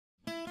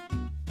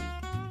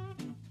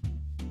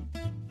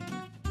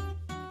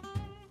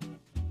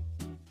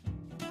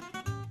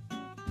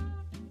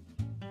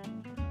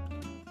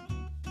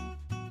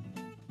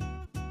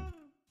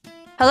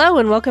Hello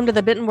and welcome to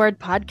the Bitten Word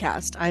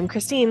Podcast. I'm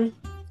Christine.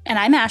 And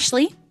I'm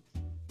Ashley.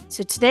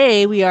 So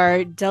today we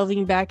are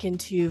delving back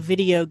into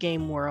video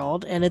game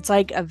world, and it's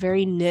like a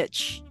very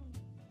niche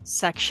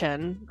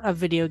section of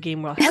video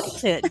game world. How do you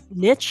say it?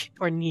 Niche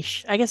or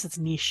niche? I guess it's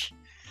niche,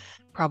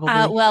 probably.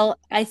 Well,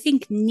 I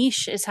think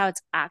niche is how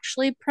it's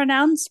actually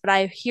pronounced, but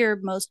I hear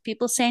most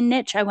people say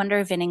niche. I wonder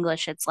if in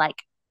English it's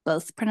like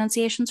both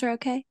pronunciations are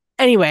okay.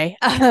 Anyway,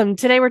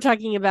 today we're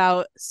talking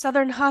about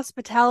Southern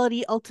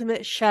Hospitality,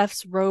 Ultimate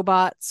Chefs,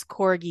 Robots,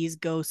 Corgis,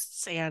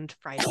 Ghosts, and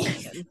Fried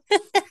Chicken.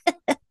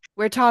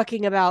 We're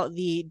talking about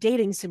the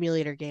dating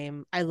simulator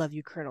game, I Love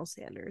You, Colonel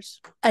Sanders.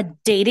 A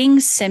dating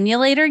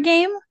simulator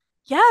game?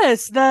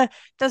 Yes, the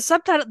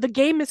subtitle, the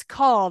game is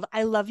called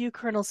I Love You,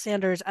 Colonel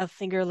Sanders, a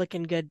finger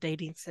looking good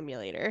dating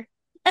simulator.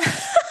 I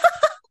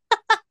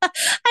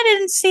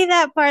didn't see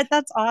that part.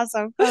 That's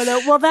awesome. Oh no,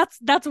 well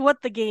that's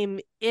what the game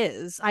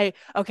is.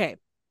 Okay.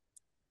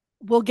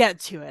 We'll get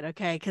to it,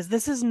 okay? Because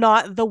this is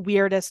not the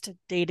weirdest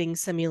dating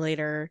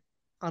simulator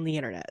on the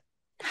internet.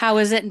 How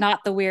is it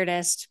not the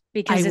weirdest?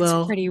 Because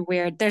it's pretty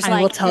weird. There's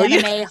like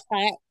anime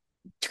hot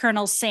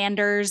Colonel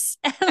Sanders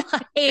and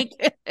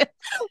like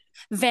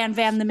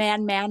Van the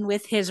Man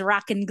with his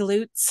rockin'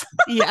 glutes.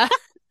 Yeah.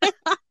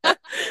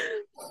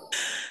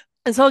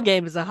 This whole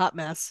game is a hot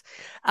mess.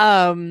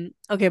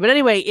 Okay, but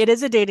anyway, it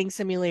is a dating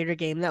simulator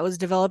game that was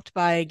developed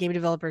by game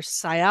developer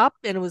Psyop,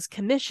 and it was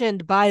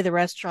commissioned by the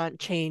restaurant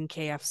chain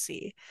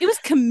KFC. It was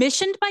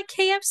commissioned by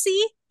KFC?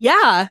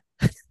 Yeah.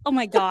 Oh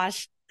my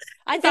gosh.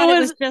 I thought it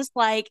was just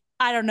like,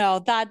 I don't know.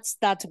 That's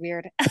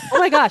weird. Oh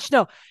my gosh,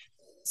 no.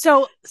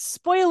 So,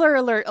 spoiler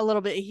alert a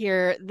little bit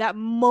here that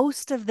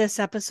most of this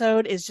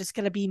episode is just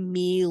going to be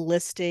me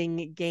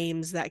listing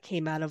games that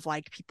came out of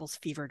like people's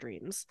fever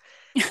dreams.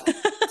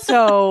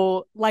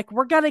 So, like,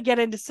 we're going to get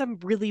into some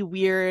really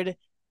weird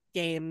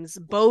games,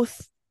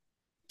 both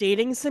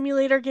dating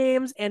simulator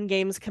games and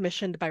games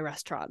commissioned by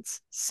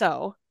restaurants.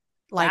 So,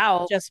 like,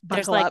 wow. just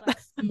buckle up.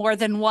 More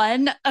than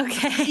one?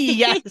 Okay.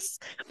 Yes,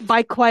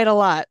 by quite a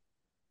lot.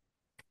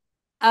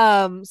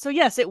 So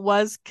yes, it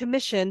was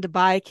commissioned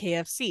by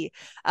KFC.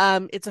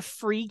 It's a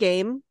free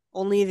game,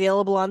 only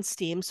available on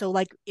Steam. So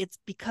like it's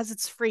because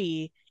it's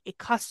free, it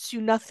costs you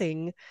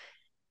nothing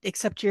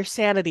except your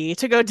sanity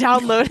to go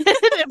download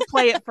it and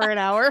play it for an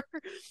hour.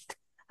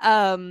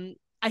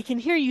 I can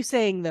hear you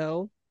saying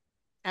though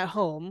at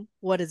home,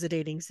 what is a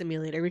dating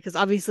simulator? Because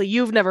obviously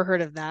you've never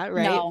heard of that,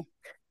 right? No.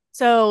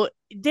 So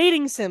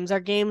dating sims are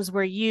games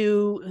where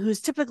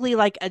who's typically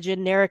like a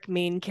generic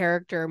main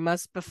character,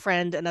 must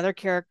befriend another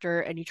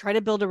character and you try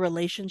to build a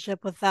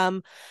relationship with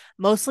them,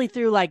 mostly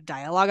through like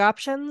dialogue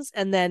options.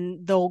 And then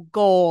the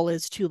goal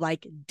is to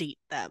like date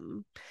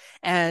them.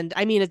 And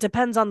I mean, it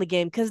depends on the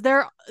game because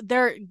their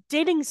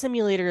dating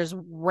simulators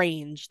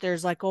range.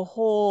 There's like a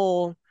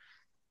whole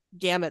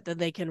gamut that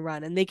they can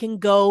run, and they can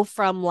go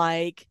from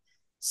like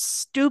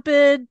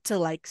stupid to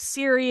like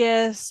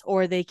serious,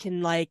 or they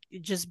can like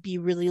just be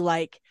really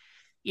like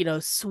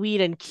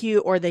sweet and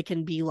cute, or they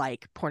can be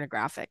like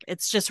pornographic.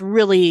 It's just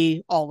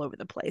really all over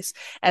the place.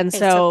 And okay,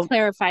 so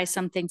clarify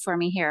something for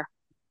me here.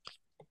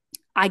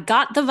 I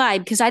got the vibe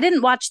because I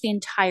didn't watch the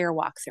entire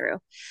walkthrough,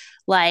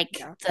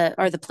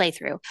 the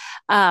playthrough.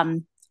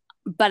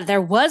 But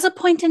there was a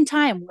point in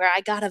time where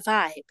I got a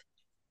vibe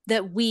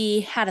that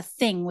we had a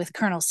thing with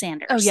Colonel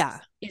Sanders. Oh yeah.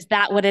 Is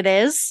that what it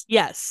is?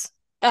 Yes.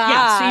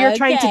 Yeah, so you're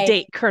trying to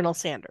date Colonel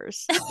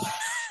Sanders.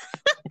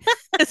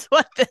 Is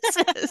what this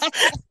is.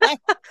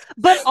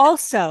 But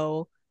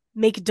also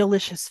make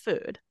delicious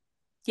food.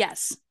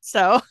 Yes.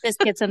 So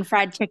biscuits and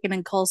fried chicken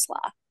and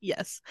coleslaw.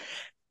 Yes.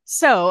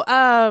 So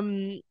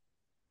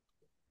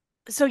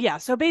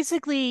so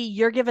basically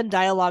you're given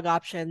dialogue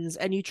options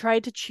and you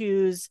try to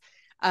choose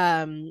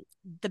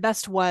the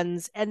best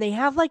ones, and they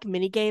have like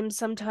mini games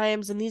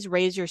sometimes, and these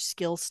raise your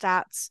skill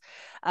stats,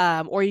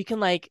 or you can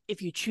like,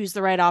 if you choose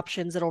the right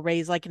options, it'll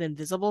raise like an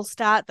invisible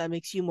stat that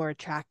makes you more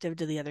attractive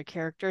to the other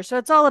character. So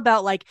it's all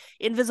about like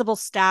invisible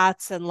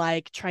stats and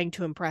like trying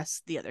to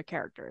impress the other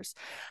characters.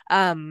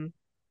 So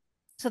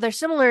they're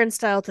similar in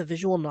style to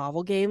visual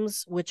novel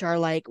games, which are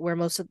like where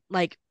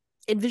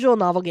in visual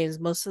novel games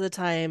most of the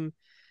time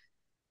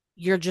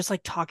you're just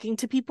like talking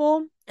to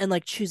people and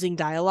like choosing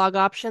dialogue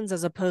options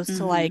as opposed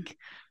to like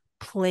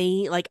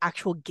playing like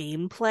actual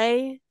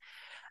gameplay.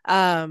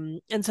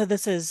 And so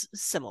this is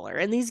similar,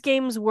 and these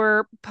games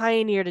were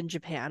pioneered in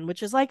Japan,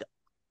 which is like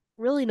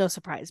really no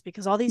surprise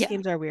because all these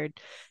games are weird.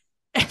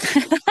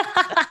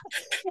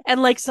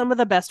 And like some of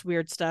the best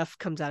weird stuff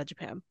comes out of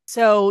Japan.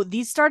 So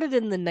these started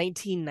in the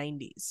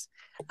 1990s.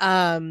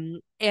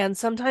 And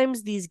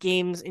sometimes these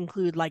games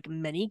include like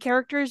many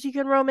characters you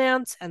can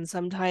romance, and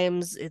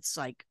sometimes it's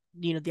like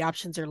the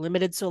options are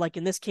limited. So like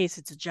in this case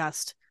it's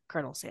just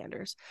Colonel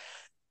Sanders.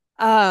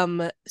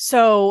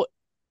 So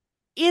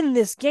in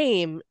this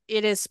game,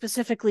 it is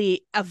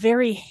specifically a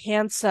very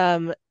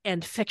handsome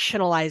and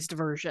fictionalized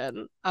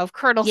version of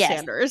Colonel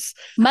Sanders.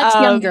 Much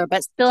younger,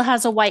 but still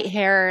has a white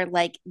hair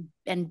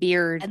and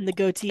beard and the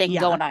goatee thing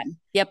going on.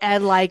 Yep.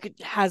 And like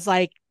has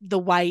like the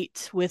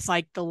white with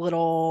like the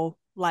little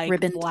like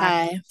Ribbon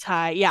black tie.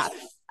 tie. Yeah.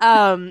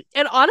 And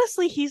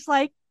honestly, he's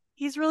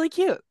really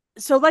cute.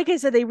 So like I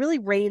said, they really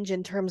range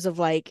in terms of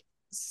like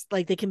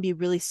they can be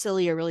really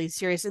silly or really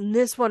serious. And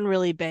this one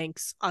really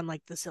banks on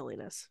like the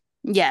silliness.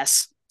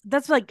 Yes.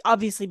 That's like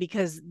obviously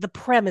because the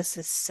premise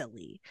is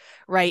silly,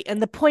 right?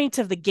 And the point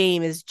of the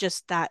game is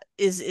just that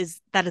is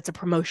that it's a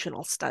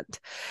promotional stunt.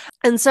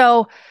 And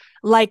so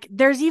like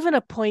there's even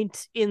a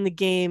point in the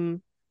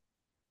game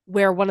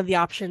where one of the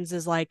options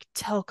is like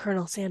tell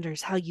Colonel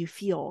Sanders how you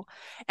feel.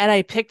 And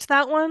I picked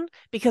that one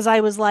because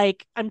I was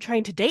like I'm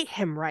trying to date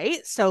him,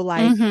 right? So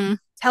like Mm-hmm.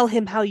 tell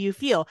him how you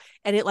feel.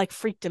 And it like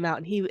freaked him out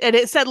and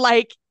it said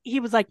like he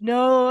was like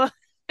no.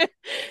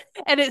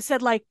 And it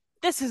said like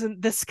this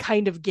isn't this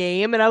kind of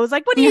game. And I was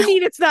like, what do you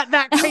mean it's not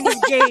that kind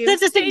of game?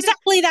 This is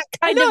exactly that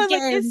I kind know, of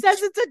like it game.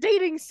 says it's a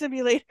dating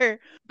simulator.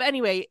 But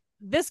anyway,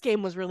 this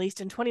game was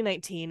released in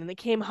 2019 and it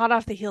came hot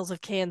off the heels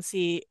of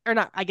KNC, or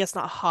not, I guess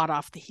not hot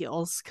off the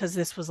heels because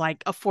this was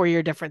like a 4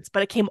 year difference,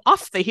 but it came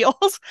off the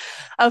heels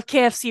of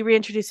KFC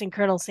reintroducing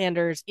Colonel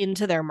Sanders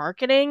into their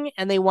marketing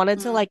and they wanted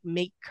to Mm. like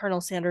make Colonel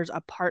Sanders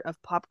a part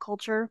of pop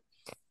culture.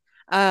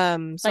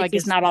 So I Like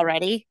he's guess not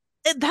already.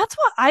 that's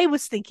what I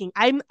was thinking.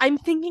 I'm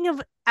thinking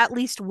of at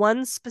least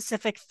one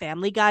specific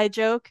Family Guy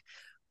joke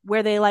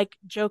where they like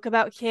joke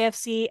about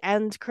KFC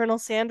and Colonel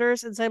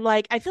Sanders, and so I'm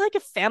like, I feel like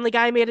if Family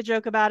Guy made a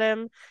joke about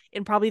him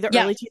in probably the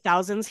Yeah. early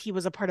 2000s, he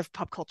was a part of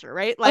pop culture,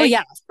 right? Oh Like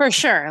yeah, for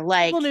sure.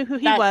 Like people knew who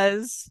he that.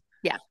 was.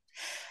 Yeah.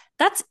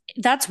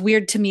 That's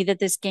weird to me that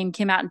this game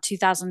came out in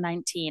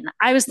 2019.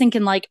 I was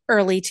thinking like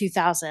early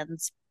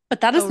 2000s,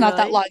 but that Oh, is not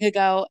that really? long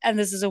ago and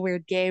this is a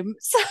weird game.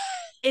 So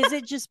Is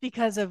it just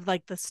because of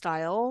like the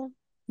style?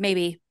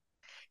 maybe.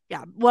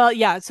 Yeah. Well,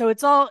 yeah.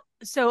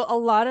 So a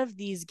lot of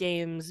these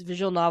games,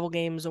 visual novel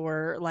games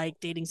or like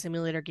dating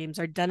simulator games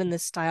are done in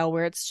this style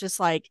where it's just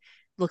like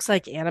looks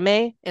like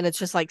anime and it's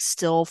just like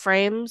still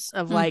frames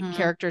of like Mhm.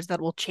 characters that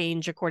will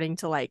change according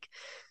to like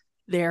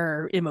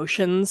their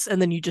emotions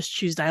and then you just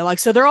choose dialogue.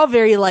 So they're all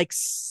very like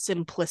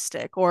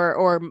simplistic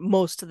or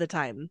most of the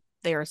time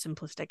they are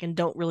simplistic and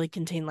don't really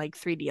contain like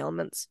 3D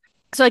elements.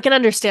 So I can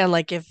understand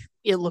like if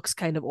it looks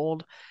kind of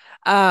old.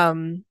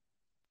 Um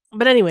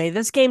but anyway,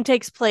 this game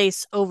takes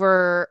place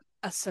over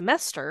a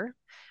semester,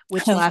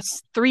 which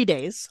lasts 3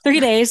 days, 3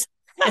 days.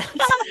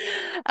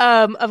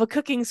 of a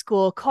cooking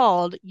school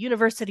called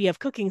University of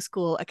Cooking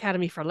School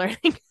Academy for Learning.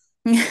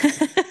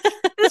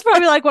 It's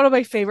probably like one of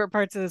my favorite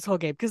parts of this whole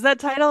game because that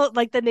title,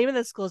 like the name of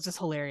the school, is just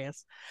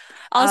hilarious.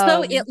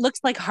 Also, it Um, looks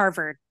like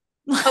Harvard.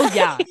 oh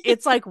yeah,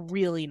 it's like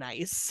really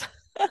nice,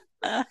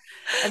 and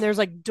there's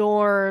like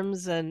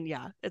dorms, and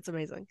yeah, it's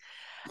amazing.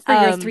 For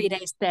your three Um,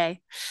 day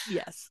stay.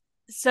 Yes.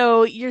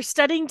 So you're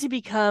studying to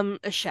become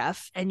a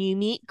chef, and you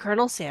meet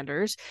Colonel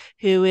Sanders,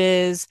 who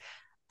is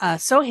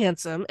so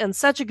handsome and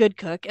such a good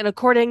cook, and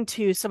according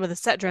to some of the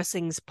set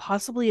dressings,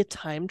 possibly a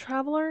time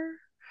traveler.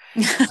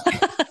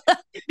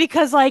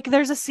 Because like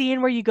there's a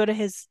scene where you go to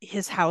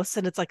his house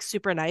and it's like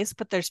super nice,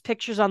 but there's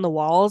pictures on the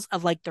walls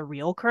of like the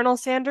real Colonel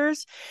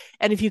Sanders,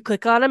 and if you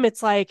click on him,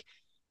 it's like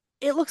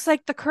it looks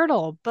like the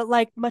Colonel, but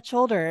like much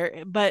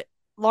older, but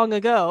long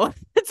ago.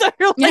 So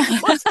you're like,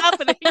 what's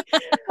happening?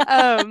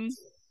 Um,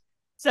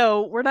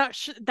 So we're not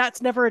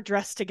that's never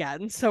addressed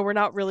again. So we're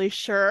not really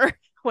sure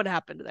what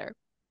happened there.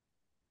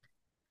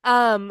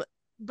 Um,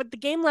 but the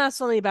game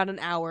lasts only about an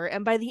hour,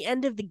 and by the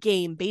end of the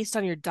game, based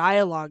on your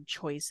dialogue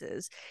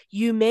choices,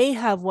 you may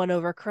have won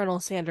over Colonel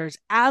Sanders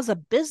as a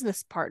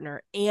business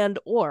partner and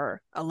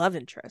or a love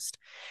interest.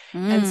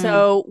 And Mm.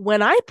 so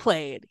when I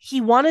played, he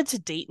wanted to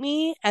date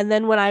me, and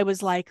then when I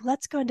was like,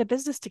 "Let's go into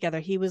business together,"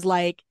 he was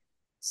like,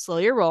 "Slow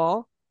your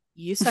roll.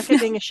 You suck at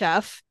being a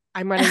chef.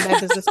 I'm running my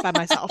business by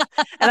myself."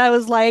 And I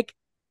was like,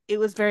 it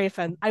was very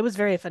offended. I was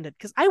very offended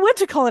because I went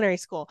to culinary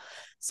school.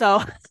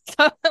 So,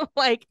 so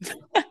like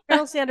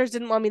Colonel Sanders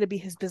didn't want me to be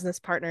his business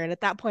partner. And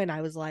at that point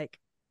I was like,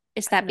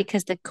 Is I that don't know.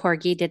 because the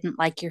corgi didn't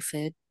like your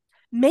food?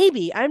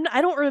 Maybe. I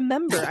don't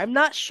remember. I'm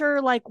not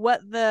sure like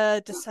what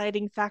the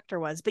deciding factor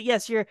was. But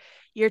yes,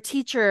 your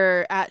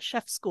teacher at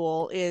chef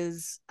school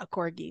is a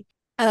corgi.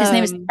 His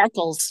name is Um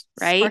Sparkles,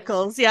 right?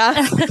 Sparkles,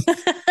 yeah.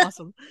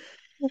 Awesome.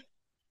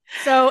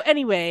 So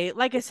anyway,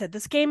 like I said,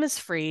 this game is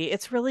free.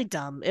 It's really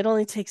dumb. It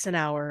only takes an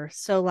hour.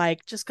 So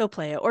like just go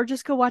play it or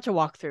just go watch a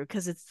walkthrough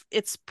because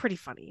it's pretty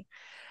funny.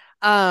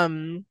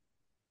 Um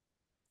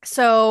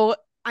so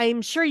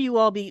I'm sure you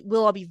all be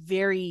will all be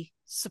very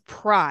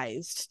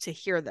surprised to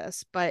hear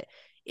this, but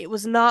it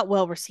was not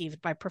well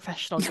received by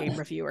professional game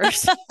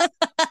reviewers.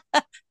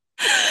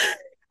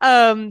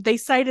 They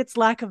cite its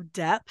lack of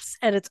depth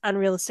and its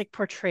unrealistic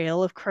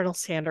portrayal of Colonel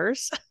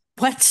Sanders.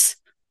 What?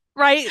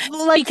 Right?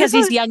 Like Because because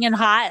he's young and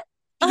hot.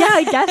 yeah,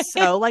 I guess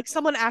so. Like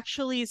someone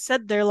actually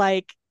said they're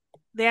like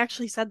they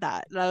actually said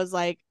that. And I was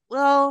like,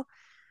 well,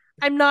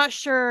 I'm not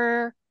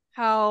sure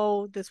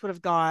how this would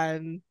have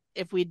gone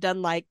if we'd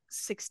done like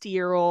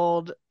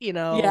 60-year-old,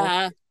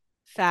 Yeah.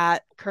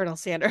 fat Colonel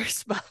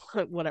Sanders,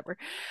 but whatever.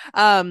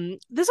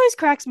 This always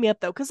cracks me up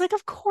though, because like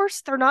of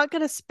course they're not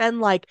gonna spend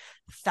like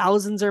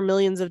thousands or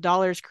millions of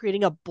dollars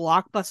creating a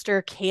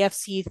blockbuster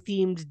KFC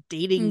themed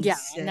dating Yeah,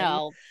 sim.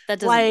 no, that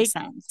doesn't make Like,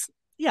 sense.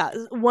 yeah,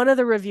 one of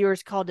the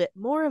reviewers called it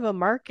more of a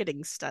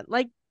marketing stunt.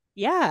 Like,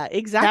 yeah,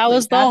 That exactly.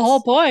 was the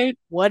whole That's point.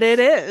 what it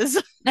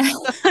is.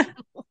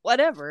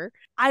 Whatever.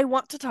 I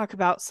want to talk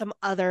about some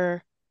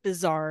other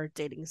bizarre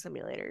dating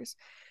simulators.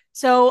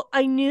 So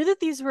I knew that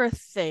these were a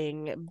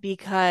thing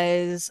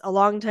because a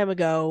long time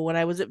ago when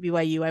I was at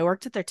BYU, I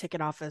worked at their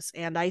ticket office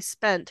and I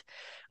spent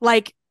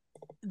like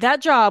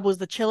that job was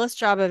the chillest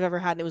job I've ever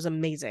had. And it was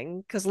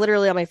amazing because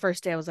literally on my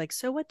first day, I was like,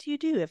 so what do you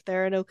do if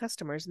there are no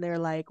customers? And they're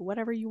like,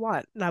 whatever you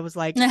want. And I was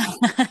like,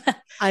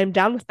 I'm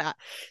down with that.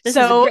 This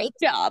is a So great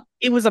job.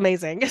 it was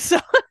amazing. So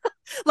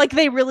like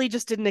they really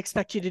just didn't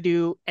expect you to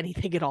do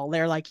anything at all.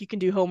 They're like, you can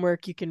do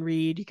homework, you can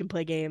read, you can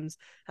play games.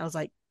 I was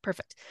like,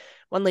 perfect.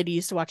 One lady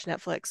used to watch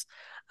Netflix.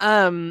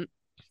 Um,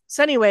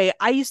 so anyway,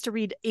 I used to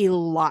read a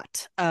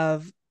lot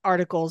of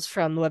articles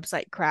from the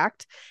website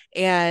Cracked,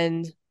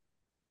 and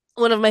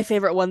one of my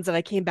favorite ones that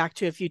I came back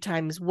to a few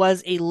times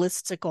was a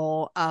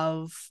listicle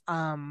of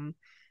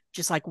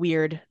just like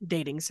weird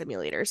dating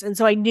simulators. And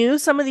so I knew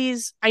some of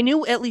these, I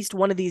knew at least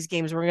one of these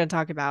games we're going to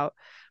talk about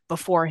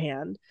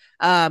beforehand.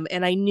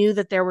 And I knew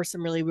that there were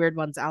some really weird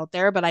ones out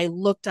there, but I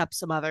looked up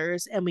some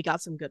others and we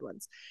got some good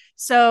ones.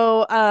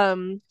 So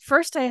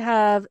first I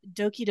have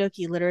Doki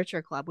Doki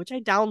Literature Club, which I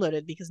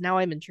downloaded because now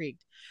I'm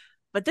intrigued.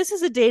 But this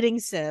is a dating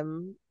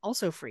sim,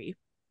 also free,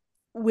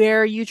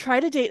 where you try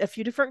to date a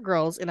few different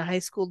girls in a high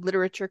school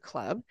literature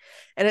club.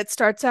 And it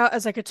starts out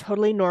as like a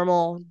totally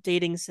normal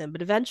dating sim,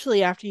 but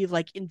eventually after you've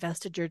like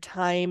invested your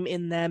time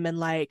in them and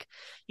like,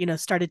 you know,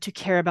 started to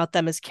care about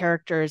them as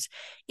characters,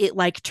 it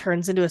like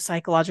turns into a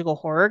psychological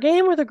horror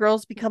game where the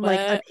girls become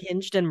like What?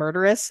 unhinged and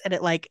murderous, and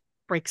it like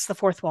breaks the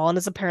fourth wall and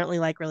is apparently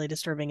like really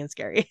disturbing and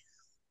scary.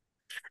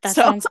 That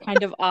So sounds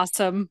kind of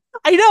awesome.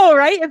 I know,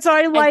 right? And so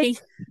I'm I like think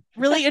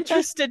really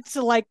interested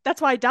to like,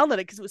 that's why I downloaded it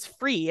because it was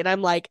free and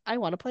I'm like, I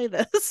want to play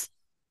this.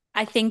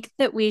 I think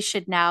that we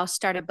should now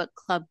start a book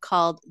club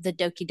called the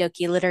Doki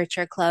Doki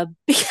Literature Club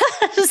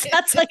because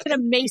that's like an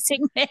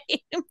amazing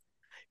name.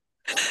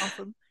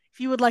 Awesome. If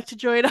you would like to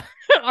join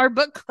our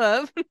book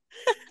club,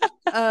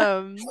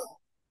 um,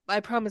 I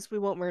promise we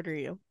won't murder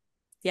you.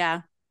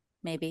 Yeah,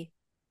 maybe.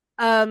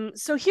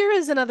 So here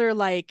is another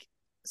like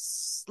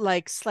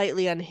like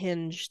slightly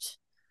unhinged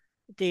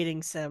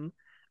dating sim.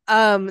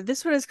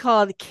 This one is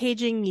called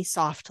Caging Me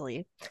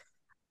Softly.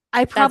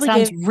 I That probably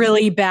sounds gave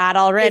really bad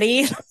it.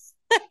 already.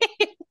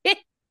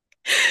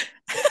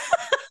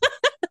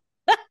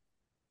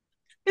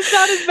 It's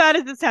not as bad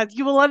as it sounds.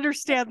 You will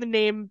understand the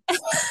name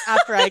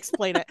after I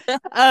explain it.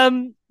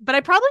 But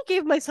I probably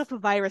gave myself a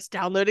virus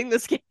downloading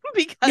this game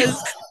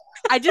because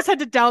I just had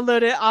to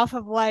download it off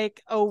of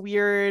like a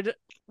weird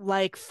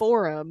like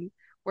forum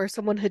where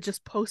someone had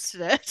just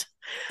posted it.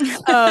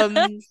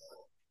 Um,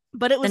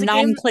 but it The was a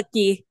game.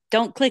 non-clicky,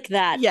 don't click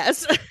that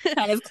Yes,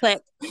 kind of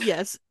click.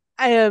 yes.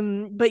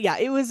 But yeah,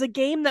 it was a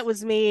game that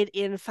was made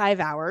in 5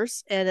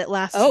 hours and it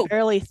lasts Oh.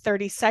 barely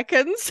 30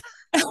 seconds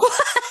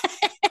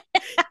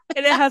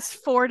and it has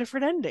four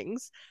different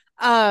endings.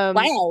 Um,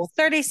 Wow,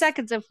 30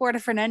 seconds and four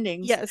different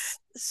endings. yes.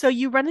 So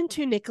you run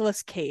into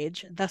Nicolas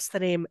Cage, thus the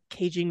name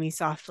Caging Me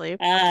Softly,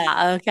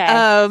 Ah,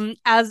 okay.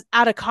 as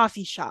at a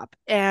coffee shop,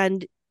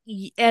 and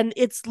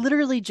it's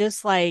literally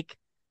just like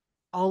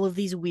all of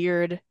these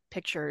weird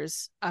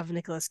pictures of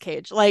Nicolas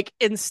Cage. Like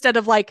instead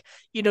of like,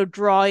 you know,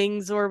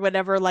 drawings or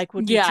whatever like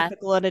would be Yeah.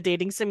 typical in a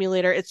dating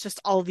simulator, it's just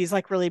all of these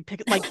like really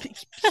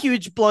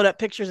huge blown up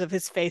pictures of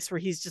his face where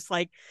he's just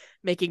like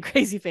making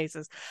crazy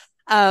faces.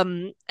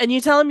 And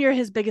you tell him you're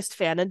his biggest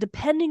fan, and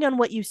depending on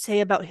what you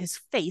say about his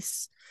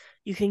face,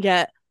 you can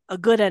get a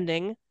good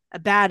ending, a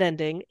bad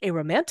ending, a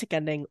romantic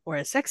ending, or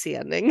a sexy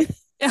ending.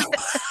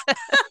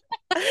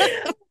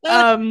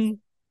 um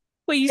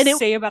What you and it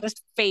say about his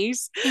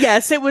face.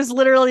 Yes, it was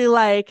literally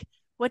like,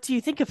 what do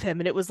you think of him?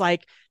 And it was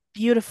like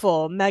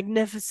beautiful,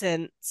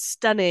 magnificent,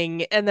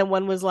 stunning. And then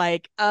one was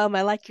like, I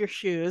like your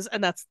shoes,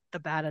 and that's the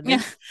bad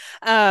ending.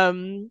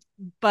 um,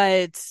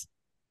 but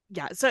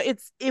yeah, so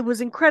it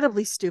was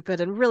incredibly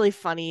stupid and really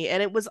funny.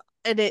 And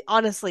it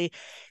honestly,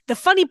 the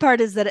funny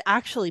part is that it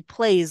actually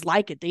plays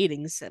like a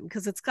dating sim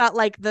because it's got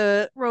like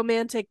the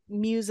romantic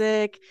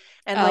music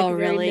and like Oh, a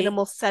very really?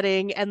 minimal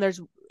setting, and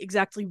there's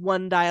exactly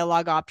one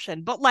dialogue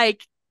option. But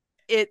like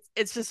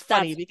it's just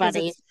funny That's because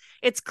funny.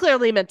 it's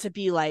clearly meant to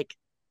be like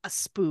a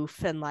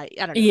spoof, and like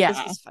I don't know,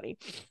 it's Yeah, just funny.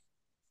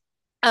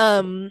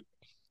 Um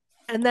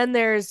and then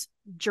there's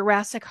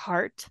Jurassic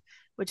Heart,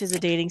 which is a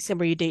dating sim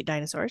where you date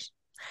dinosaurs.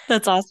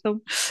 that's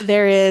awesome.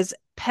 There is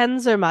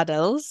Panzer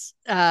Models,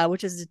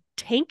 which is a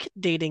tank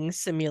dating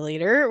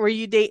simulator where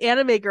you date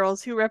anime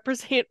girls who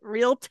represent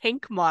real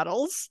tank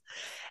models.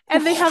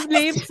 And they have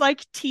names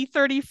like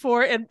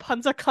T-34 and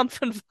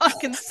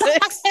Panzerkampfwagen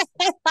 6.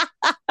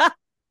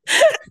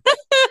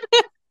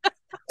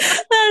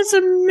 That's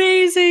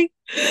amazing.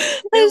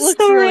 It That's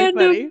looks so really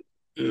random. funny.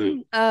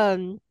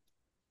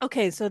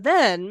 Okay, so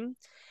then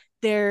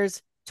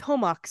there's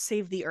Tomoc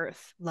Save the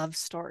Earth love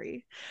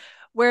story.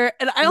 Where,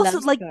 and I also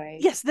Love like, story.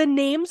 yes, the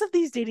names of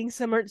these dating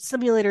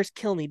simulators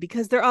kill me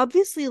because they're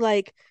obviously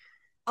like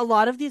a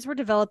lot of these were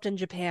developed in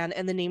Japan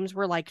and the names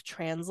were like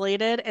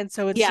translated. And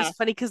so it's Yeah. just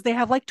funny because they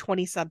have like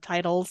 20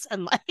 subtitles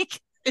and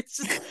like it's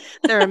just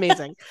they're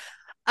amazing.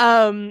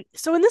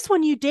 So in this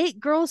one you date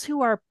girls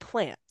who are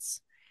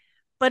plants,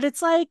 but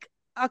it's like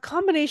a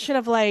combination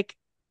of like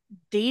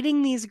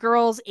dating these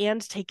girls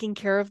and taking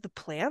care of the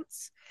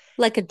plants.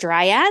 Like a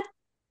dryad?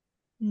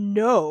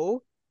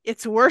 No,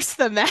 it's worse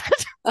than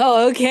that.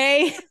 Oh,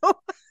 okay.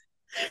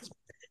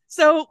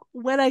 So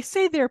when I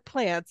say they're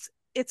plants,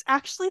 it's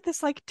actually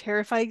this like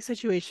terrifying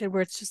situation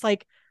where it's just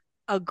like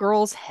a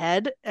girl's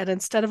head, and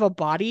instead of a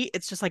body,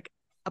 it's just like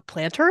a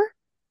planter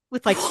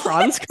with like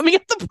fronds coming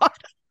at the bottom.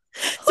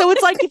 Oh So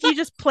it's my like if God. you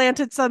just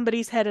planted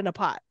somebody's head in a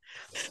pot.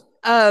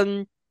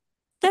 Um,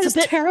 That it's a is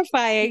bit it's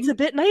terrifying. a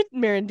bit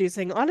nightmare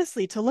inducing,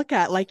 honestly, to look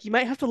at. Like you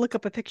might have to look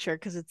up a picture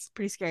because it's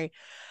pretty scary.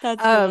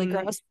 That's really Um,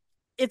 gross.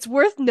 it's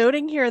worth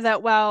noting here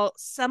that while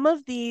some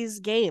of these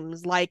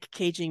games, like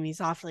Caging Me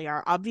Softly,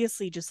 are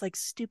obviously just like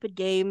stupid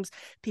games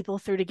people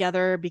threw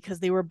together because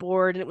they were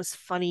bored and it was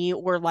funny,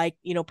 or like,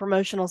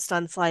 promotional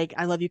stunts like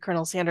I Love You,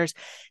 Colonel Sanders,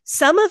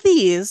 some of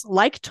these,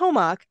 like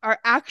Tomac, are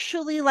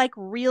actually like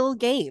real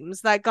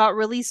games that got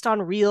released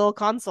on real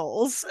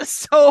consoles.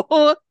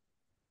 So,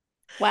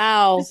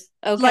 Wow.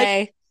 like,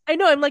 Okay. I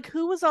know, I'm like,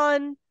 who was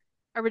on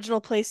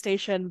original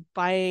PlayStation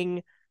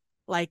buying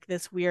like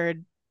this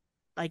weird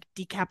like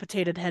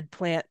decapitated head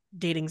plant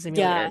dating Yeah,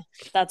 simulator?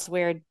 that's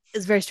weird.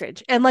 Is very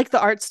strange. And like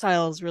the art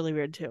style is really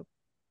weird too.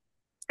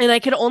 And I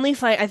could only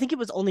find, I think it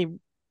was only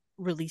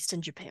released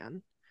in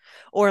Japan.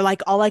 Or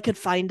like all I could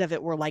find of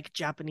it were like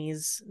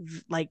Japanese,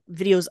 like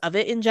videos of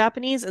it in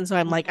Japanese. And so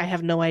I'm like, I Mhm.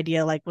 have no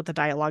idea like what the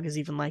dialogue is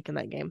even like in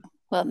that game.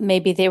 Well,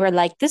 maybe they were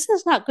like, this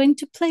is not going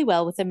to play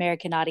well with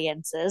American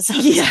audiences.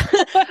 Yeah.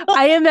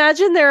 I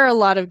imagine there are a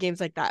lot of games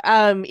like that.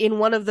 In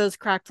one of those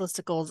cracked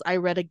listicles, I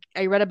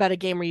read about a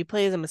game where you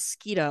play as a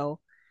mosquito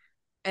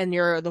and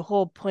the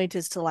whole point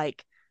is to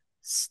like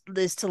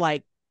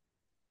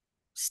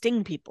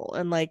sting people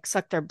and like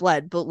suck their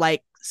blood, but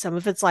like some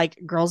of it's like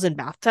girls in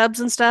bathtubs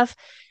and stuff.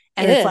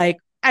 And it's Ew. like,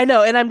 I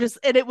know, and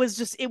it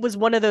was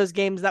one of those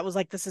games that was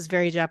like, this is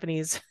very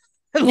Japanese.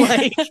 And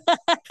like,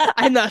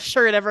 I'm not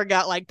sure it ever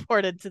got like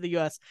ported to the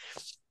US.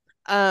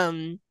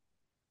 Um,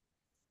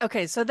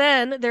 okay, so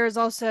then there's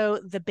also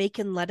the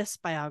bacon lettuce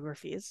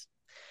biographies.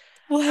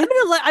 What?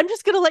 I'm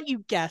just gonna let you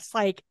guess.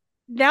 Like,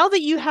 now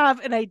that you have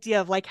an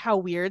idea of like how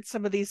weird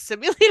some of these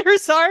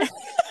simulators are,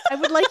 I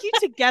would like you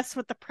to guess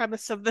what the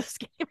premise of this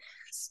game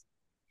is.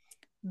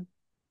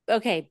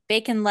 Okay,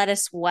 bacon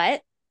lettuce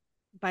what?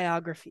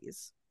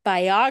 Biographies.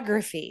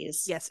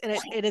 Biographies. Yes, and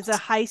it is a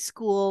high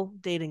school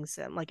dating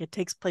sim. Like it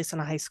takes place in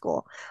a high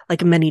school,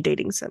 like many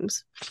dating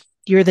sims.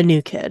 You're the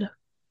new kid.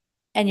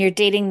 And you're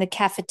dating the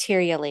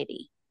cafeteria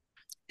lady.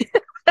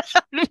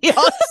 That'd be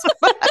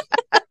awesome.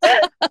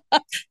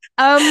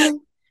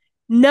 um,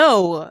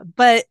 no,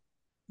 but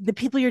the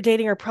people you're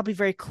dating are probably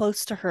very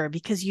close to her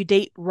because you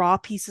date raw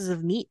pieces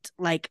of meat,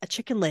 like a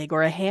chicken leg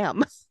or a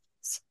ham.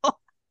 So,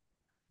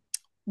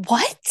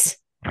 What?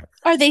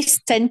 Are they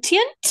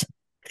sentient?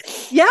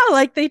 yeah,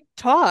 like they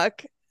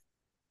talk.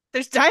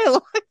 There's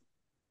dialogue.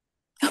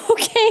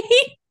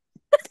 Okay.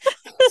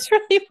 That's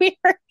really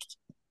weird.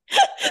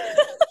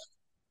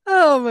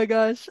 Oh my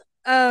gosh.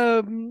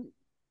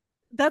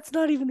 That's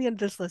not even the end of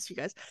this list, you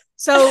guys.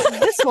 So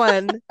this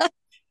one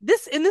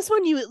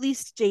you at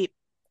least date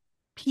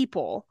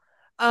people.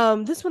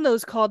 This one that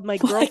was called My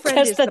Well, I Girlfriend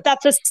guess is the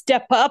that's a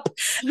step up.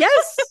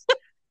 Yes.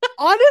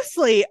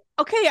 Honestly,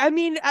 okay. I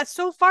mean,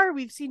 so far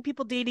we've seen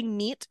people dating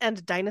meat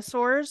and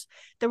dinosaurs.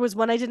 There was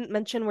one I didn't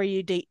mention where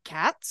you date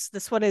cats.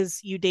 This one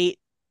is you date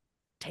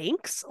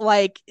tanks.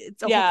 Like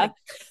it's a whole Yeah. thing.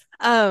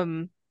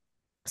 Um,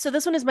 so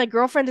this one is My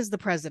Girlfriend is the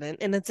President,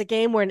 and it's a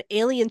game where an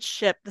alien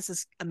ship, this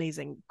is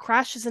amazing,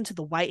 crashes into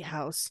the White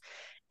House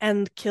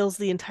and kills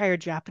the entire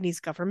Japanese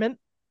government.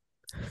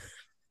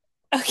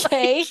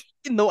 Okay.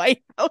 In the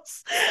White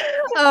House.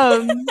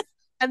 Um,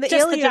 and the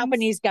Just the aliens,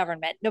 Japanese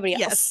government, nobody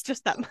yes, else.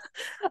 just them.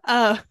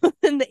 Uh,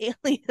 and the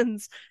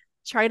aliens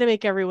try to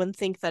make everyone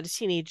think that a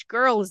teenage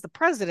girl is the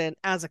president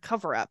as a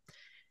cover up.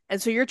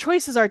 And so your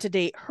choices are to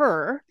date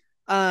her,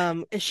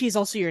 she's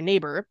also your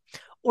neighbor,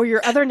 or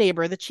your other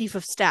neighbor, the chief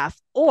of staff,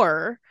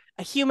 or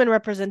a human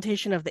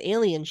representation of the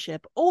alien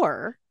ship,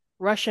 or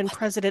Russian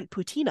President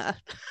Putina.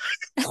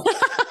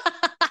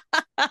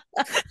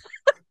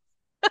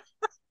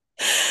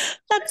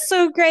 That's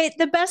so great.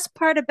 The best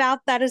part about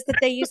that is that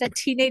they use a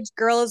teenage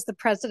girl as the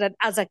president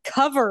as a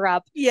cover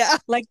up. Yeah.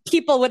 Like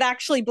people would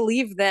actually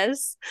believe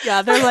this.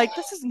 Yeah, they're like,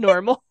 this is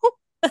normal.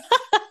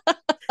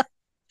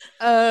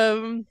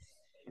 um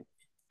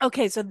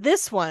okay, so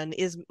this one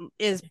is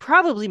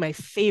probably my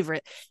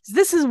favorite.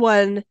 This is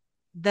one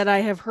that I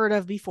have heard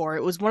of before.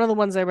 It was one of the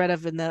ones I read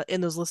of in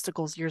those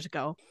listicles years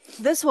ago.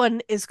 This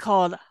one is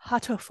called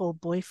Hatoful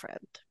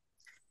Boyfriend.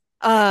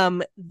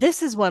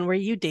 This is one where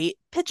you date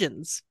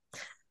pigeons.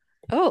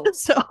 Oh,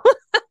 So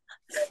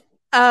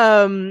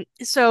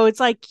So it's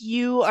like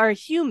you are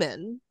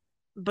human,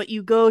 but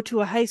you go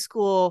to a high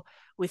school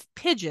with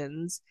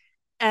pigeons,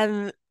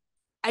 and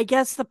I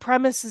guess the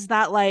premise is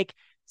that like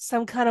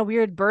some kind of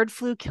weird bird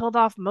flu killed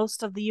off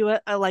most of the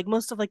US, like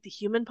most of like the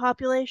human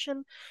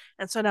population,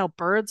 and so now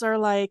birds are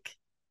like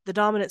the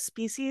dominant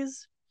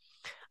species.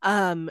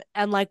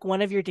 And like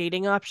one of your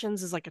dating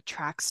options is like a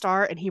track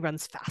star, and he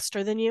runs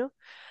faster than you.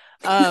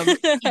 Even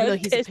though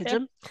he's a Pigeon.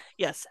 pigeon.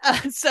 Yes.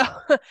 So,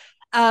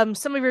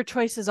 some of your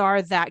choices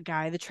are that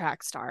guy, the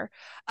track star,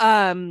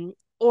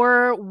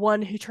 or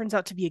one who turns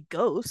out to be a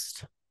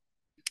ghost.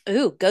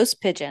 Ooh,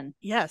 ghost pigeon.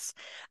 Yes.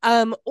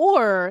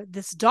 Or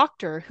this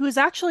doctor who is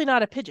actually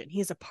not a pigeon,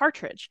 he's a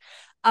partridge.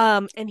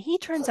 And he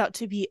turns out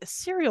to be a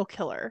serial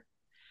killer.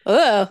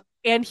 Oh,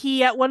 And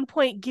he at one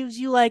point gives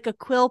you like a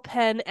quill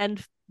pen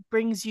and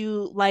brings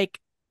you like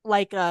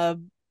a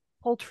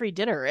poultry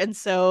dinner. And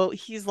so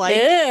he's like,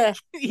 yeah.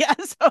 yeah,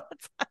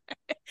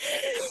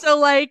 so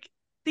like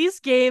these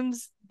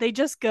games, they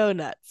just go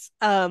nuts.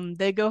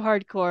 They go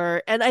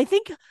hardcore. And I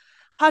think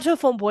Hato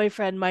Phone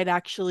Boyfriend might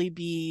actually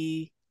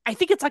be, I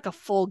think it's like a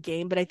full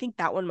game, but I think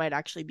that one might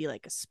actually be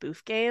like a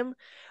spoof game.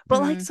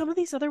 But like Mm-hmm. some of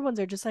these other ones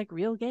are just like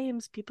real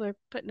games people are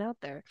putting out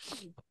there.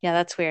 Yeah,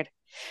 that's weird.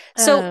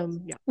 So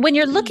Yeah. when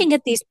you're looking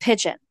at these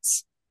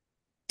pigeons,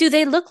 do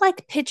they look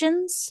like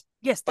pigeons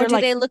Yes, or they're do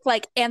like, they look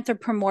like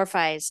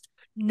anthropomorphized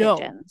no,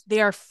 pigeons?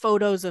 they are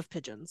photos of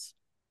pigeons.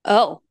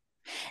 Oh,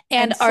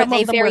 and And are some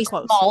they of them wear very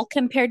clothes. small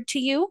compared to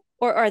you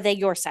or are they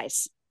your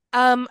size?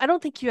 I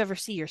don't think you ever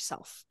see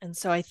yourself. And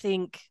so I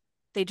think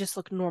they just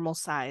look normal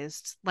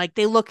sized. Like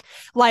they look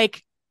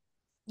like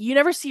you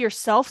never see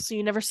yourself, so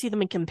you never see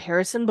them in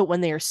comparison. But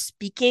when they are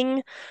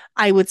speaking,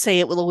 I would say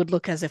it would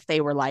look as if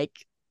they were like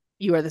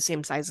you are the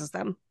same size as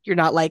them. You're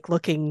not like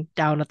looking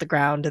down at the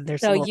ground and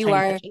there's a So little you tiny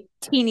are pigeon.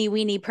 teeny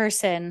weeny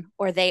person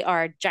or they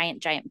are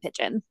giant, giant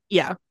pigeon.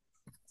 Yeah.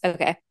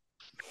 Okay.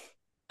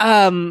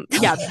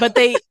 Yeah, but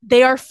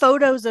they are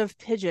photos of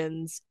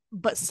pigeons,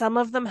 but some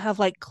of them have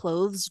like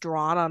clothes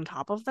drawn on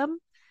top of them.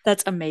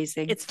 That's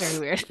amazing. It's very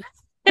weird.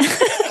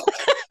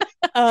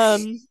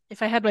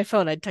 If I had my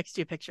phone, I'd text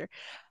you a picture.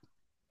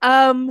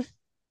 Um,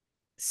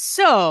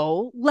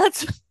 so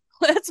let's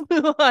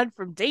move on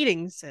from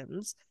dating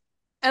sims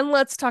and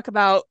let's talk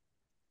about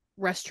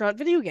restaurant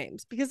video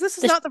games because this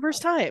is the, not the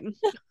first time.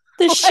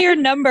 the sheer Like,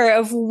 number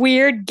of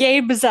weird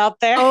games out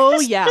there. oh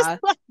It's just yeah,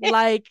 like,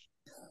 like,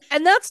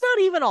 and that's not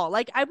even all.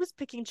 Like, I was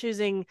picking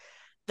choosing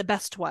the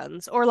best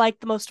ones or like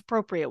the most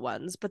appropriate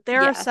ones, but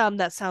there are yeah, some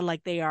that sound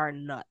like they are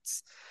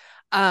nuts.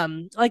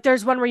 Like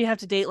there's one where you have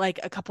to date like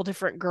a couple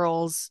different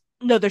girls.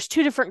 No, there's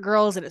two different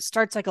girls and it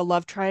starts like a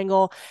love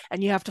triangle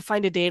and you have to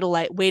find a day to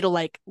like way to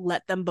like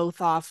let them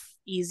both off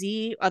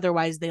easy,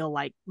 otherwise they'll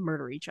like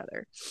murder each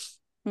other.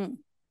 hmm.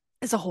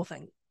 It's a whole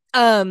thing.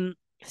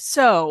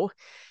 So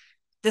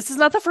this is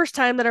not the first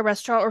time that a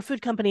restaurant or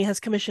food company has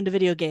commissioned a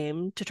video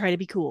game to try to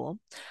be cool.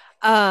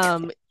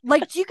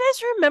 Like, do you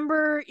guys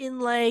remember in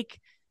like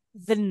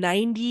the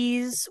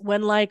 90s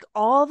when like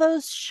all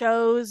those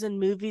shows and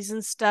movies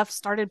and stuff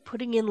started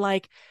putting in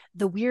like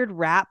the weird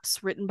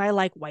raps written by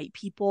like white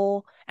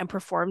people and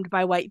performed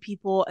by white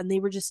people and they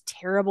were just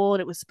terrible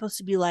and it was supposed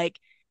to be like,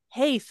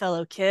 hey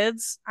fellow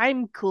kids,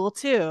 I'm cool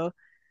too.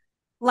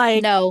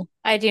 Like, No,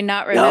 I do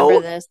not remember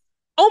no. this.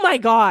 Oh my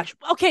gosh.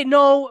 Okay,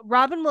 no,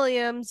 Robin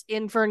Williams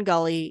in Fern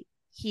Gully,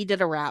 he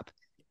did a rap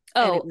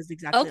and it Oh, was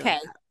exactly like okay.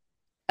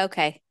 that.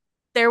 Okay.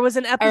 There was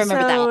an I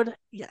remember that. episode,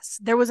 yes,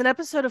 there was an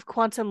episode of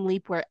Quantum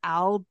Leap where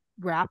Al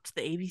rapped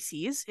the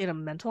ABCs in a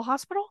mental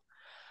hospital.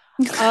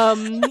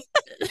 Um,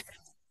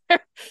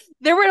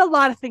 there were a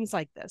lot of things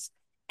like this.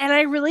 And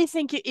I really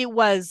think it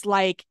was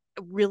like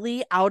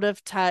really out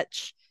of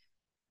touch,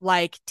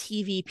 like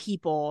TV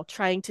people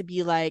trying to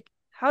be like,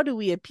 how do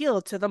we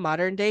appeal to the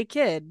modern day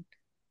kid?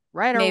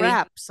 Write a Maybe.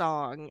 rap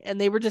song. And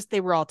they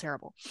were all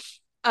terrible.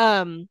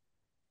 Um,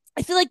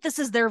 I feel like this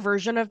is their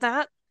version of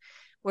that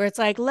where it's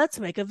like, let's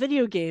make a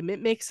video game.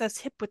 It makes us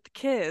hip with the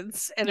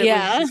kids. And it was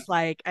Yeah. just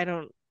like, I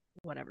don't,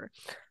 whatever.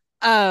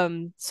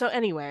 So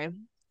anyway,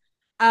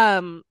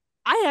 um,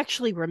 I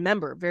actually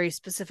remember very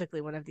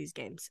specifically one of these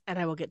games, and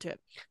I will get to it.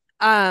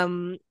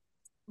 Um,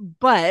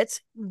 but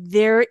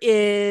there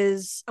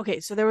is okay,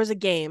 so there was a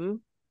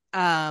game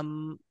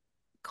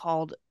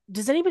called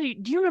do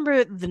you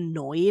remember the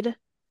Noid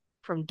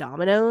from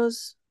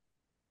Domino's?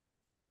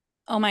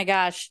 Oh my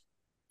gosh.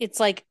 It's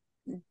like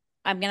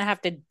I'm gonna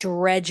have to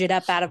dredge it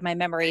up out of my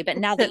memory, but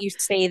now that you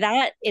say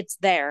that, it's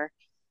there.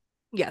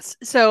 Yes.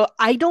 So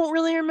I don't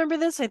really remember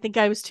this. I think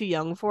I was too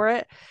young for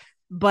it.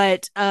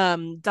 But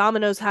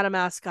Domino's had a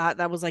mascot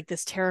that was like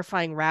this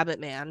terrifying rabbit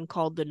man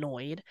called the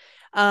Noid.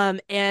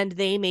 And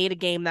they made a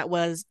game that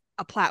was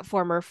a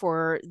platformer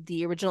for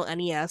the original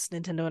NES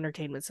Nintendo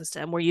Entertainment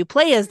System where you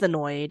play as the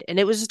Noid and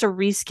it was just a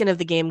reskin of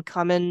the game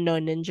Kamen no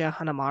Ninja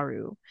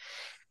Hanamaru.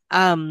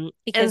 And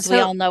Because we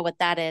so all know what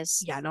that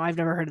is. yeah, no, I've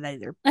never heard of that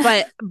either.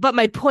 But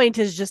my point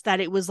is just that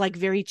it was like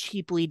very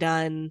cheaply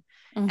done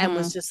and Mm-hmm.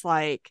 was just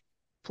like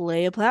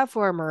play a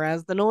platformer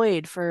as the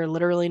Noid for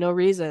literally no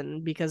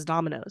reason because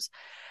Domino's.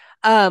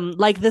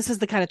 Like this is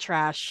the kind of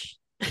trash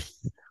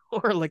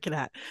we're looking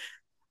at.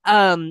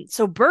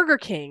 So Burger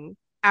King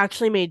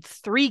actually made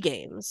 3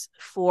 games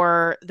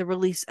for the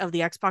release of the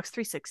Xbox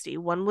 360.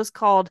 One was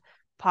called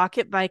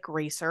Pocket Bike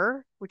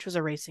Racer, which was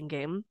a racing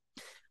game.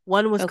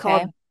 One was Okay.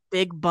 called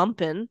Big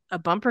Bumpin', a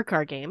bumper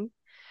car game.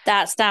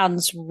 That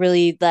sounds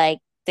really like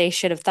they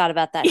should have thought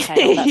about that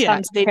title. That Yeah,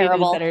 sounds they needed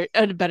terrible.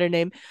 a better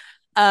name.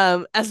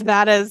 As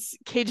bad as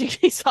Caging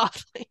Me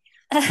Softly.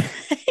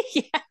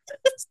 Yeah.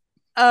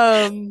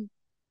 Um,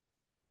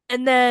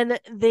 and then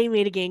they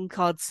made a game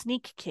called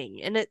Sneak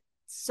King, and it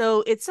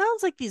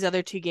sounds like these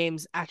other 2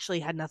 games actually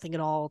had nothing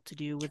at all to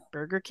do with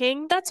Burger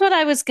King. That's what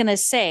I was going to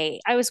say.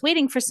 I was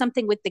waiting for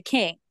something with the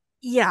king.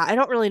 Yeah, I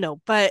don't really know,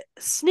 but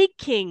Sneak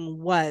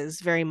King was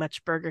very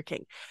much Burger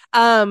King.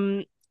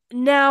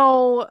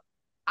 Now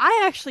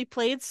I actually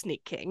played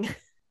Sneak King.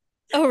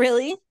 Oh,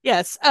 really?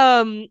 Yes,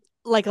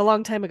 like a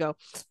long time ago.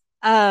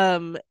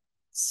 Um,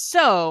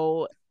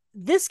 so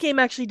this game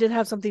actually did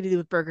have something to do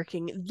with Burger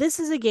King. This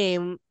is a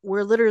game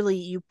where literally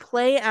you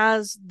play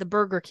as the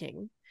Burger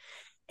King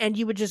and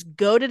you would just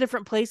go to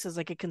different places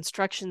like a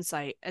construction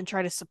site and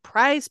try to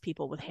surprise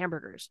people with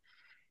hamburgers.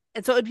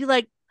 And so it'd be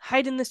like,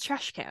 hide in this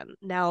trash can.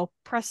 Now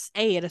press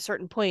A at a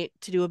certain point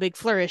to do a big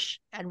flourish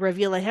and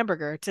reveal a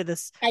hamburger to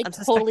this I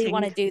totally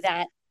want unsuspecting. to do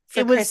that for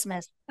It was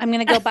Christmas. I'm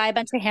going to go buy a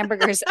bunch of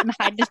hamburgers and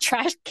hide in a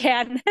trash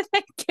can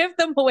and give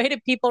them away to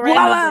people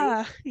randomly,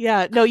 voila.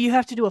 Yeah, no, you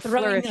have to do a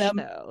throwing flourish them.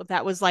 though.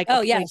 That was like a Oh,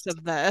 point yes.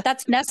 of the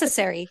That's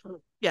necessary.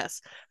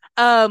 yes.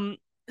 Um,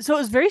 so it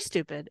was very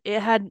stupid. It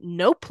had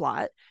no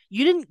plot.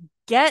 You didn't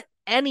get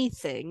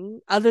anything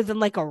other than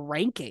like a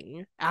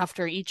ranking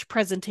after each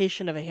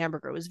presentation of a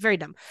hamburger. It was very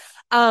dumb.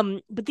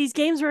 But these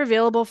games were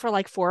available for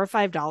like $4 or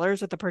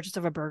 $5 with the purchase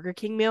of a Burger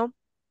King meal.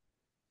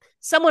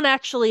 Someone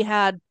actually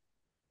had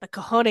the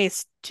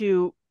cojones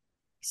to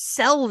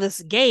sell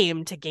this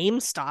game to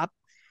GameStop.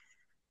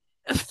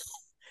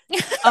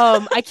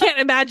 I can't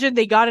imagine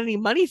they got any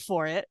money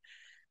for it,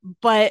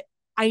 but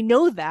I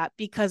know that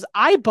because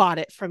I bought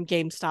it from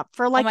GameStop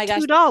for Oh like my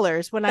gosh,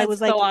 $2 when I that's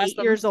was like so 8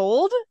 years awesome.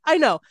 old. I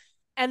know.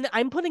 And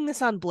I'm putting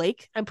this on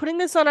Blake. I'm putting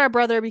this on our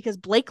brother because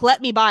Blake let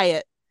me buy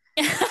it.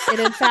 And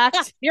in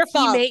fact, Your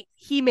fault.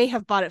 he may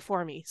have bought it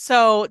for me.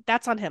 So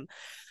that's on him.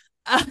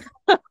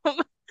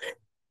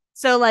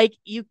 So like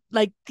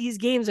these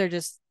games are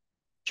just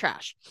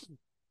trash.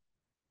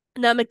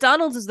 Now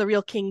McDonald's is the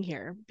real king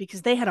here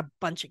because they had a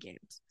bunch of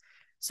games.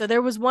 So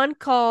there was one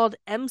called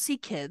MC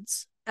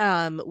Kids,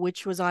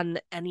 which was on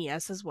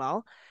NES as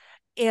well.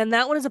 And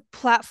that one is a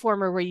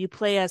platformer where you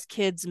play as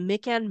kids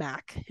Mick and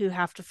Mac, who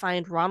have to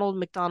find Ronald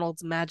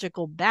McDonald's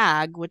magical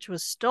bag, which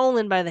was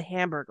stolen by the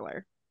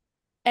Hamburglar.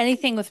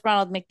 Anything with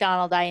Ronald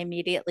McDonald, I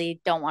immediately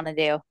don't want to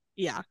do.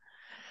 Yeah.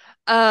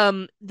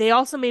 They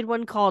also made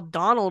one called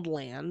Donald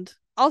Land,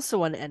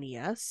 also on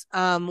NES,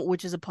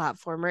 which is a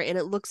platformer, and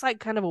it looks like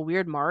kind of a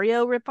weird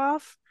Mario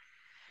ripoff.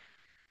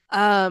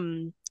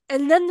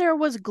 And then there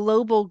was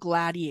Global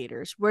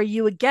Gladiators, where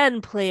you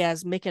again play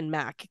as Mick and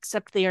Mac,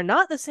 except they are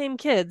not the same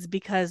kids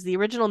because the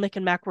original Mick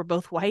and Mac were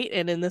both white,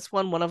 and in this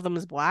one of them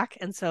is black.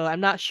 And so I'm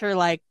not sure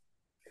like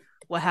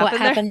what What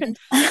happened there,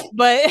 happened?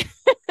 but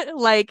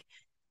like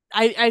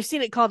I've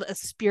seen it called a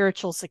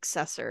spiritual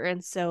successor,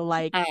 and so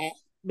like Uh,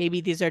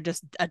 maybe these are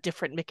just a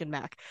different Mick and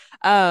Mac.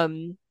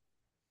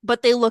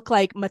 But they look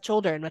like much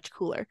older and much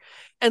cooler.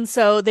 And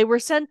so they were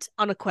sent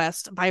on a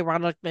quest by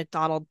Ronald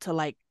McDonald to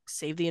like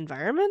save the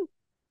environment.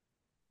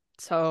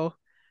 So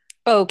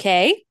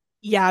okay.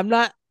 yeah, I'm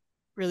not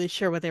really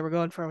sure what they were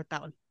going for with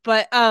that one.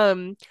 But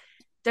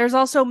there's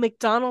also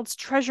McDonald's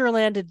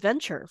Treasureland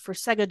Adventure for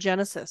Sega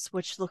Genesis,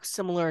 which looks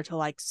similar to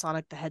like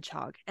Sonic the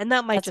Hedgehog. And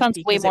that might That just sounds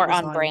be way because it more was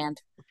on on.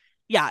 brand.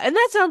 Yeah, and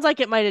that sounds like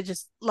it might have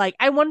just like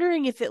I'm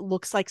wondering if it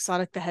looks like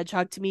Sonic the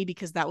Hedgehog to me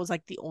because that was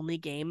like the only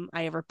game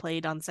I ever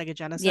played on Sega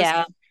Genesis.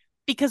 Yeah.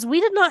 Because we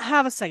did not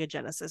have a Sega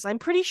Genesis. I'm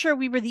pretty sure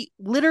we were the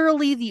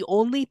literally the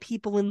only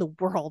people in the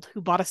world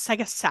who bought a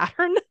Sega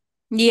Saturn.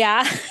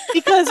 Yeah.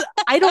 Because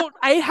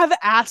I have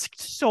asked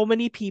so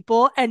many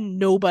people and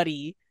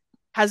nobody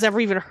has ever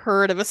even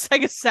heard of a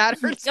Sega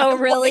Saturn. So Oh, I'm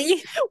like,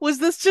 really? was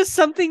this just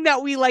something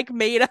that we like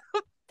made up?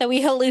 That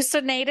we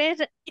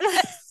hallucinated?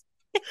 Yes.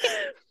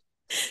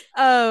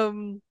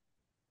 Um,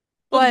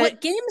 Well, but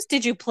what games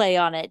did you play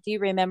on it? Do you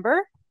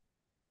remember?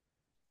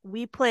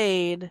 we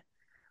played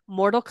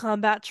Mortal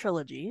Kombat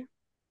Trilogy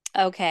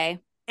Okay.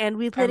 and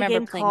we I played a remember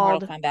game playing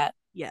Mortal called Kombat.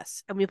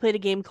 yes, and we played a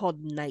game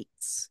called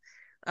Knights,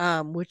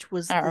 which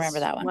was I don't remember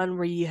this that one. one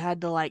where you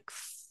had to like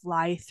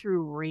fly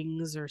through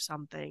rings or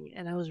something,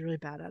 and I was really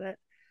bad at it.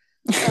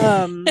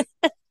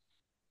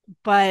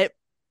 But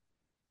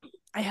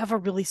I have a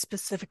really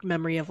specific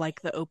memory of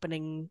like the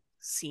opening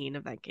scene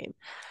of that game.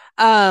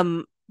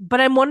 But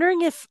I'm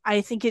wondering if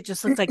I think it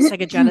just looked like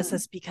Sega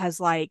Genesis because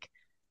like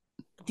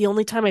the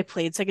only time I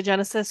played Sega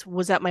Genesis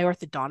was at my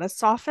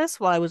orthodontist's office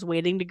while I was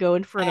waiting to go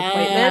in for an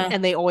appointment, Uh,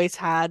 and they always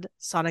had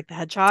Sonic the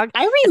Hedgehog.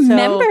 I And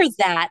remember so,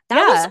 that.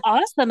 That was yeah,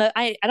 awesome.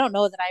 I don't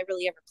know that I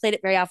really ever played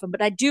it very often,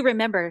 but I do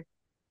remember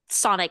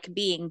Sonic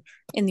being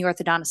in the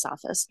orthodontist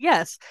office.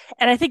 Yes.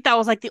 And I think that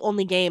was like the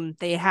only game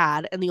they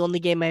had, and the only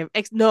game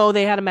no,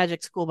 they had a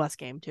Magic School Bus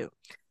game too.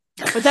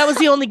 But that was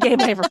the only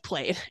game I ever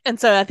played. And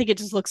so I think it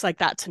just looks like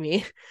that to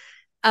me.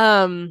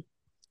 Um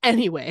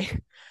anyway,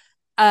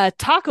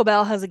 Taco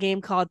Bell has a game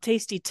called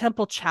Tasty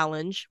Temple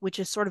Challenge, which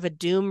is sort of a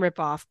Doom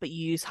ripoff, but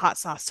you use hot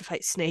sauce to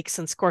fight snakes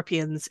and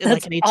scorpions in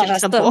That's like an ancient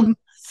awesome.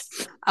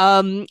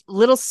 temple.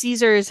 Little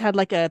Caesars had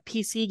like a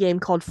PC game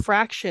called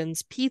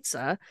Fractions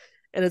Pizza,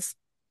 and it's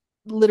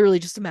literally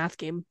just a math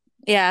game.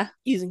 Yeah.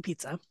 Using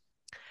pizza.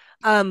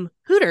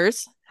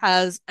 Hooters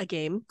has a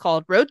game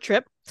called Road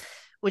Trip,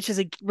 which is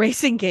a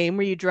racing game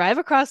where you drive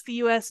across the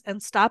US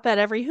and stop at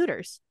every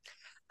Hooters.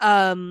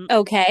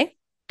 Okay.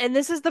 And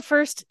this is the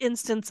first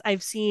instance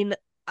I've seen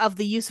of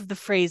the use of the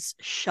phrase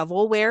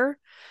shovelware,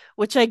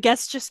 which I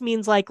guess just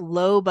means like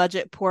low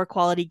budget, poor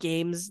quality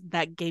games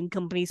that game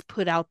companies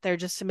put out there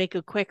just to make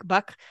a quick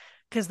buck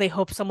because they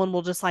hope someone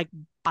will just like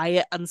buy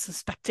it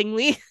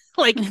unsuspectingly,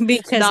 like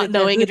because not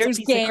knowing it's a piece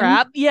game. of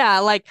crap. Yeah,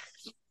 like,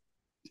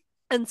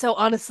 and so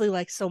honestly,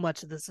 like so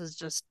much of this is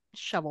just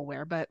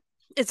shovelware, but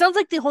it sounds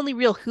like the only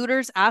real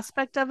Hooters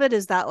aspect of it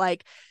is that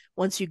like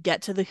once you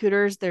get to the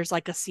Hooters, there's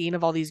like a scene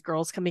of all these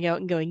girls coming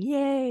out and going,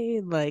 yay.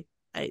 Like,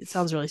 it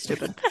sounds really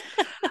stupid.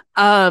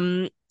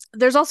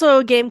 There's also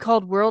a game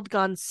called World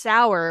Gone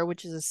Sour,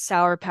 which is a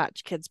Sour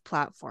Patch Kids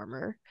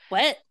platformer.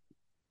 What?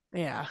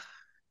 Yeah.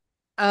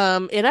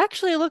 It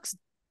actually looks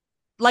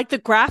like the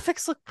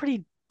graphics look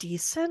pretty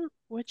decent,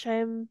 which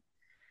I'm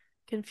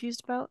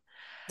confused about.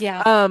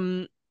 Yeah.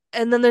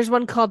 And then there's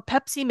one called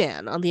Pepsi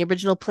Man on the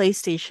original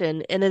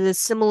PlayStation, and it is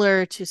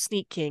similar to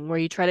Sneak King, where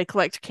you try to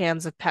collect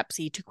cans of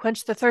Pepsi to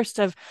quench the thirst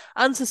of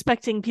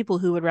unsuspecting people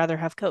who would rather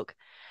have Coke.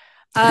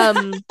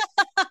 That's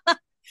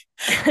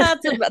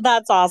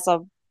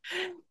awesome.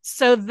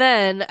 So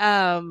then,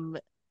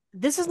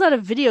 this is not a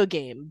video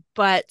game,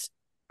 but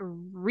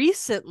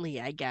recently,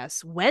 I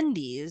guess,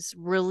 Wendy's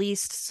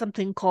released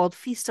something called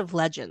Feast of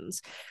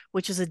Legends,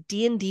 which is a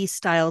D&D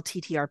style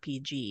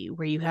TTRPG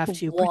where you have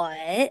to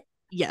What?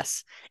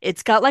 Yes.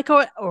 It's got like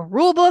a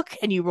rule book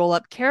and you roll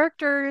up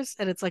characters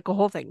and it's like a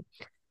whole thing.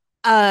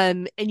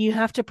 And you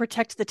have to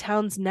protect the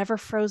town's never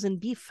frozen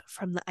beef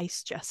from the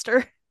ice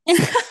jester.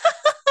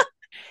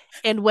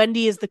 And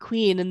Wendy is the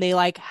queen and they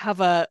like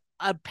have a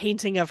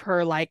painting of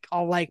her like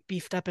all like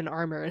beefed up in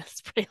armor.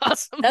 It's pretty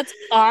awesome. That's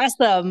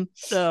awesome.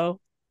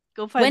 So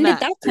go find when that. When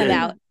did that come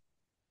out?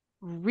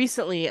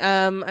 Recently.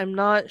 I'm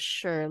not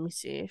sure. Let me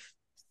see.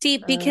 See,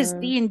 because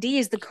D&D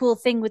is the cool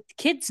thing with the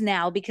kids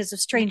now because of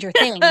Stranger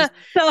Things.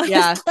 So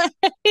yeah, like...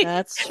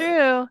 that's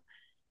true.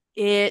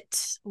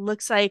 It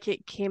looks like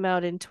it came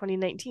out in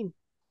 2019.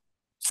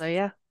 So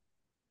yeah.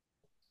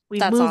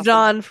 We've moved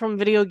on from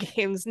video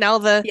games.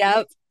 Now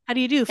how do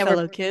you do,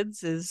 fellow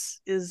kids,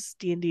 is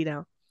D&D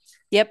now.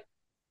 Yep.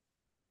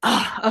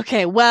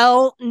 Okay,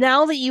 well,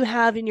 now that you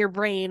have in your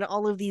brain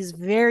all of these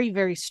very,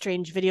 very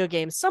strange video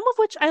games, some of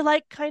which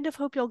I kind of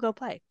hope you'll go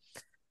play.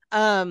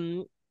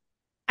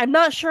 I'm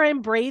not sure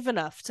I'm brave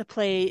enough to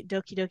play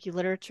Doki Doki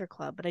Literature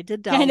Club, but I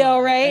did download. I know,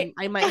 right?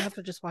 I might have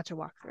to just watch a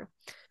walkthrough.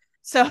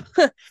 So,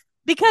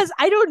 because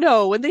I don't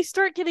know, when they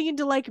start getting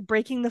into like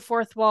breaking the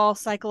fourth wall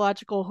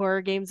psychological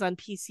horror games on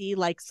PC,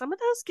 like some of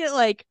those get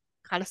like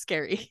kind of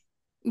scary.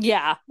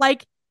 Yeah.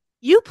 Like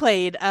you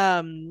played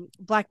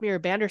Black Mirror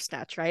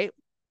Bandersnatch, right?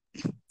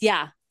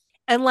 Yeah.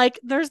 And like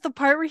there's the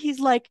part where he's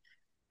like,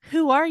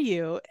 "Who are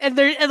you?" And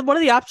one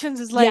of the options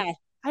is like, yeah.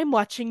 I'm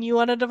watching you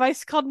on a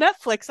device called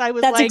Netflix.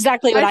 That's like,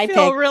 exactly what I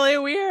feel picked. Really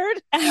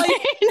weird. Like,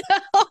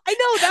 I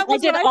know that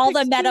was I did all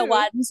the meta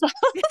ones.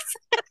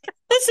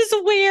 This is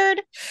weird.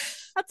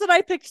 That's what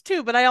I picked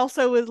too, but I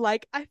also was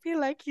like, I feel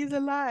like he's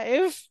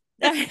alive.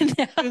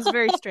 It was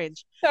very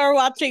strange. They're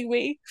watching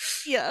me.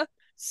 Yeah.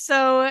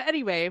 So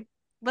anyway,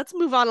 let's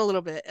move on a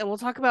little bit and we'll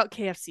talk about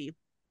KFC.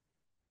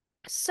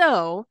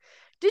 So,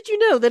 did you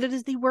know that it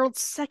is the world's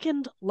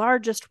second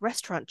largest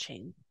restaurant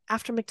chain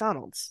after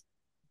McDonald's?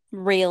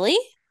 Really?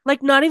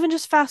 Like not even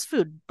just fast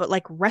food, but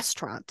like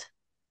restaurant.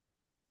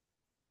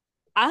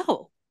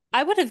 Oh,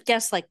 I would have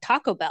guessed like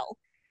Taco Bell.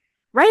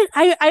 Right?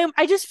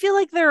 I just feel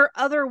like there are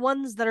other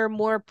ones that are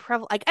more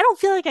prevalent. Like I don't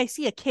feel like I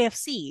see a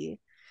KFC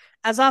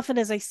as often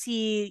as I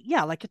see,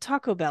 like a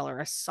Taco Bell or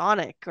a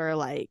Sonic or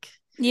like.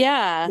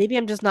 Yeah. Maybe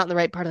I'm just not in the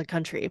right part of the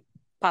country.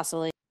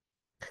 Possibly.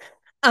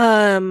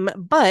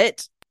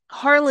 But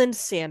Harland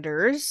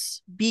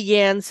Sanders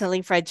began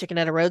selling fried chicken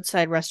at a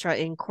roadside restaurant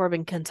in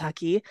Corbin,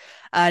 Kentucky,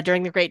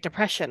 during the Great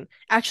Depression.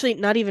 Actually,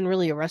 not even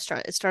really a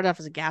restaurant. It started off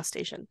as a gas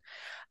station.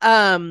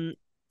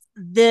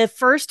 The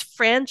first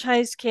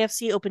franchised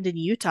KFC opened in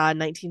Utah in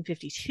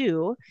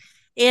 1952.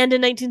 And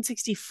in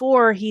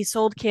 1964, he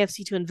sold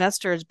KFC to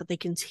investors, but they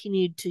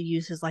continued to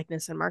use his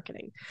likeness in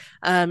marketing.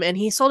 And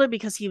he sold it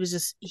because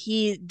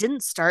he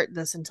didn't start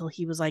this until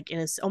he was like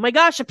oh my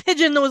gosh, a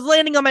pigeon that was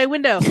landing on my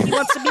window. He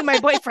wants to be my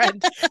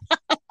boyfriend.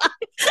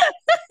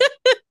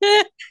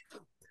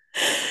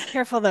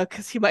 Careful though,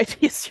 because he might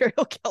be a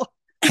serial killer.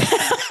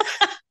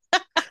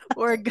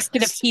 Or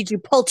gonna feed you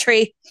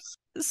poultry.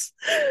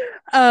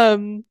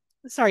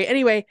 Sorry.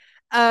 Anyway,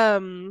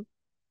 Um,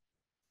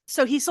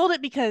 so he sold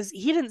it because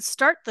he didn't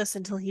start this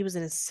until he was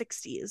in his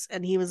 60s,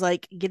 and he was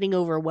like getting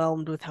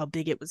overwhelmed with how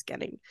big it was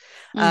getting.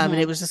 And Mm-hmm.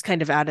 it was just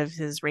kind of out of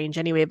his range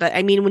anyway. But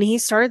I mean, when he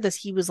started this,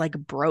 he was like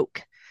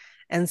broke.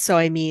 And so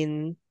I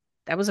mean,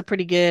 that was a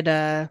pretty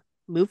good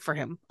move for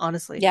him,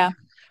 honestly. Yeah.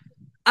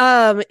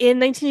 In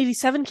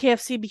 1987,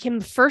 KFC became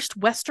the first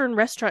Western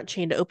restaurant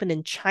chain to open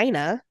in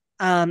China.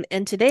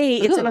 And today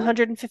it's in Ooh.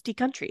 150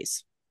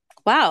 countries.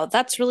 Wow,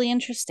 that's really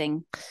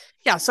interesting.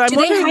 Yeah, so I'm Do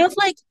they wondering. have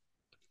like,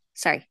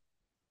 sorry.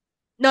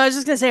 No, I was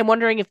just gonna say I'm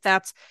wondering if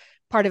that's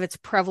part of its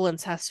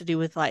prevalence has to do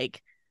with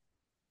like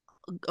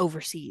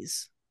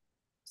overseas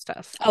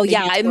stuff. Oh Maybe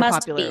yeah, it's it more must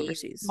popular be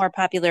overseas. more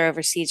popular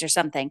overseas or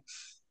something.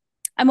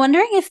 I'm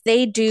wondering if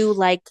they do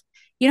like,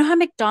 you know how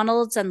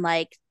McDonald's and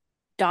like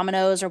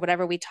Domino's or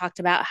whatever we talked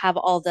about have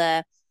all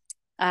the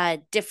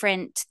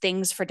different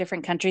things for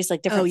different countries,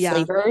 like Oh different yeah,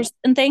 flavors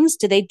and things?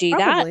 Do they do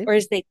that, probably. or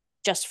is they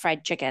just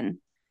fried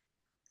chicken?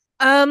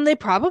 They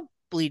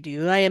probably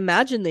do. I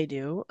imagine they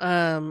do.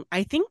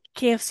 I think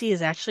KFC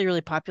is actually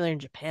really popular in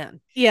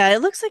Japan. Yeah, it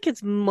looks like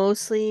it's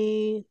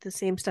mostly the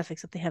same stuff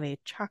except they have a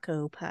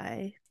choco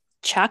pie.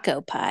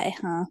 Choco pie,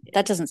 huh?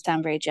 That doesn't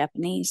sound very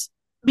Japanese.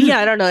 But yeah,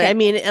 I don't know. I Okay.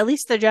 mean, at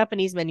least the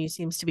Japanese menu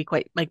seems to be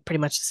quite like pretty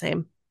much the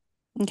same.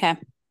 Okay.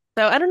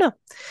 So I don't know.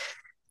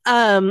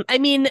 I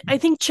mean, I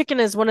think chicken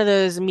is one of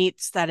those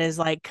meats that is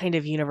like kind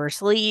of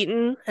universally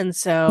eaten. And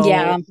so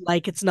Yeah.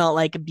 like it's not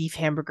like a beef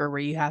hamburger where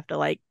you have to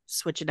like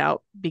switch it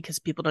out because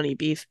people don't eat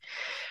beef.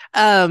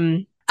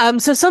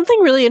 So something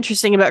really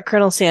interesting about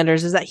Colonel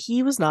Sanders is that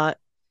he was not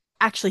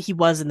actually he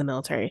was in the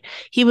military.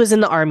 He was in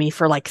the army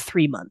for like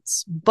 3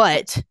 months,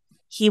 but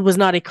he was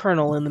not a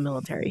colonel in the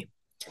military.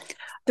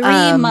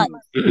 3 months,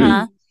 Um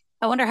huh?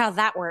 I wonder how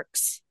that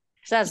works.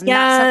 So that's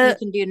not something you yeah,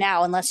 can do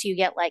now unless you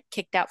get like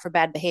kicked out for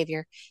bad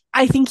behavior.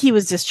 I think he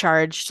was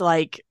discharged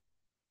like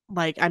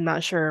I'm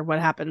not sure what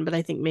happened, but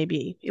I think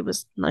maybe it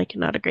was like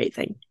not a great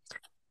thing.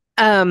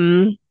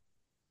 Um,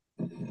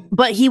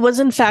 but he was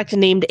in fact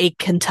named a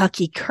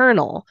Kentucky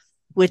colonel,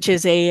 which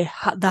is the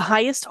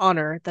highest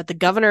honor that the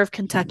governor of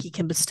Kentucky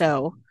can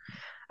bestow.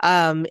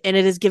 And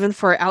it is given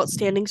for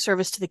outstanding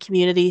service to the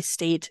community,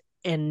 state,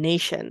 and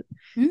nation.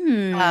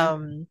 Hmm.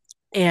 Um,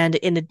 and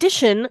in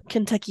addition,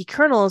 Kentucky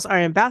colonels are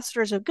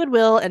ambassadors of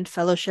goodwill and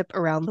fellowship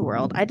around the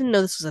world. I didn't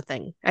know this was a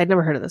thing. I'd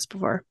never heard of this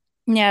before.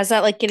 Yeah, is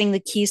that like getting the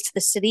keys to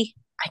the city?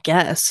 I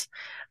guess.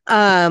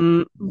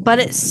 But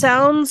it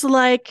sounds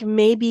like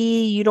maybe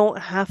you don't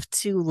have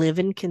to live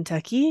in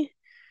Kentucky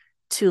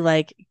to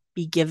like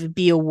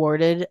be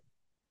awarded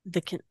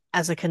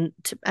as a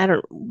I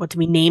don't want to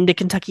be named a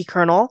Kentucky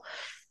colonel.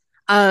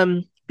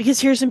 Because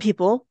here's some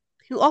people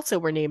who also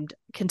were named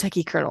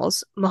Kentucky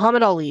colonels.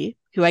 Muhammad Ali,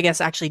 who I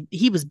guess actually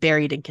he was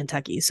buried in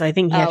Kentucky, so I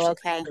think he Oh, actually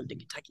okay. lived in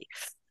Kentucky.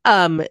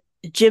 Um,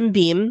 Jim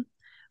Beam,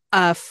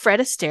 Fred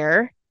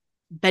Astaire,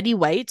 Betty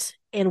White,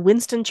 and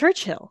Winston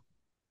Churchill.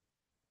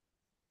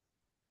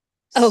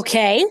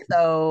 Okay.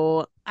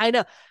 So I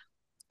know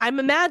I'm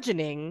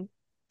imagining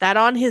that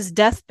on his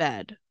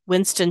deathbed,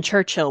 Winston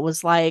Churchill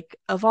was like,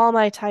 of all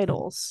my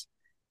titles,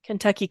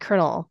 Kentucky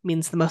Colonel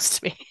means the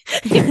most to me.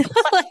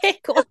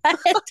 Like what?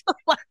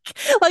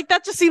 like, like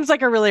that just seems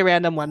like a really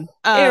random one.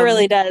 It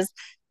really does.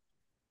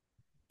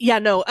 Yeah,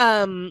 no.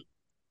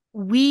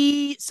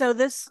 We so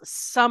this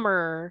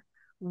summer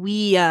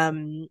we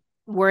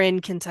were in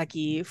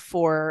Kentucky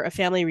for a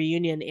family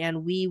reunion,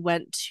 and we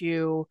went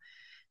to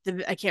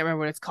I can't remember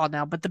what it's called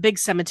now, but the big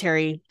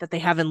cemetery that they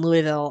have in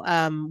Louisville,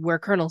 where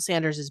Colonel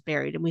Sanders is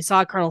buried. And we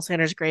saw Colonel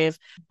Sanders' grave,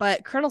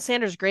 but Colonel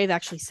Sanders' grave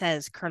actually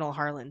says Colonel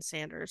Harlan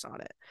Sanders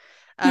on it.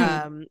 Hmm.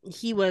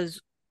 He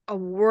was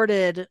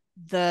awarded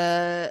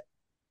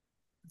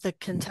the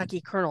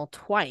Kentucky Colonel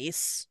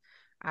twice,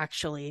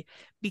 actually,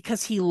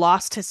 because he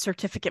lost his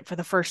certificate for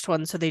the first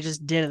one, so they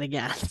just did it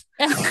again.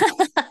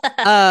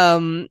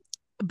 Um,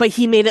 but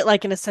he made it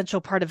like an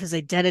essential part of his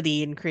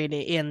identity in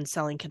creating in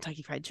selling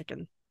Kentucky Fried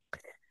Chicken.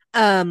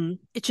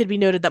 It should be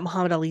noted that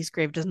Muhammad Ali's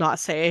grave does not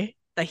say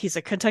that he's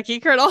a Kentucky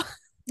colonel.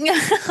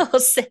 Oh,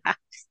 sad.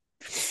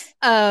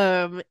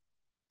 um,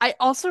 I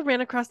also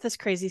ran across this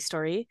crazy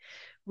story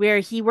where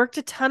he worked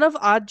a ton of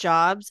odd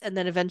jobs and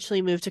then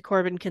eventually moved to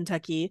Corbin,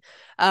 Kentucky,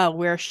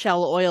 where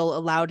Shell Oil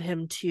allowed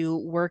him to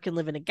work and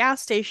live in a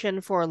gas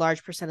station for a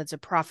large percentage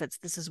of profits.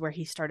 This is where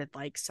he started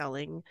like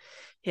selling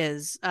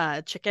his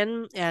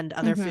chicken and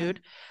other Mm-hmm.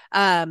 food.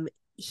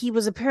 He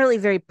was apparently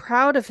very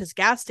proud of his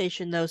gas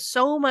station, though,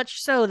 so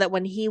much so that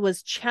when he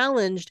was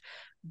challenged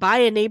by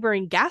a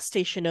neighboring gas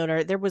station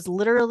owner, there was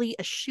literally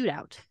a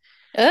shootout.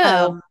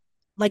 Oh. Um,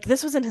 like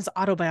this was in his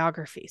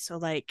autobiography, so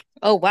like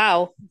Oh,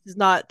 wow. this is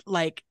not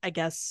like I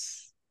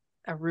guess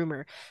a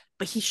rumor,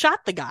 but he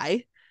shot the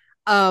guy.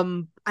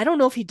 I don't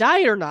know if he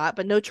died or not,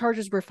 but no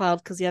charges were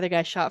filed because the other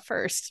guy shot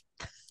first.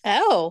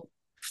 Oh,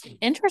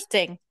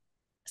 interesting.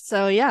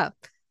 So yeah.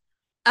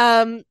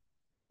 Um,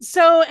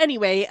 so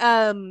anyway,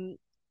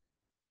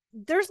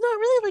 there's not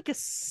really like a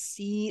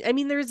scene. I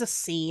mean, there is a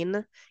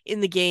scene in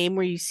the game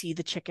where you see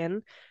the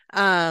chicken.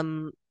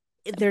 Um,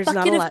 A there's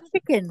not a bucket of lot.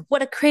 chicken.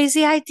 What a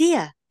crazy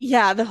idea.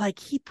 Yeah, they're like,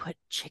 he put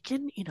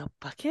chicken in a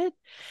bucket.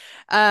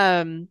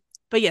 Um,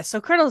 but yeah,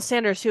 so Colonel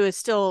Sanders, who is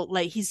still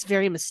like he's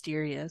very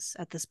mysterious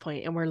at this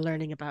point, and we're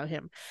learning about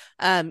him.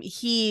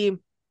 He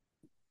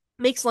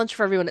makes lunch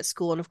for everyone at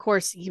school, and of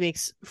course he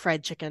makes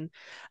fried chicken.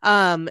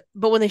 But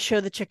when they show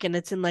the chicken,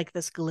 it's in like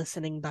this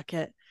glistening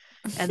bucket.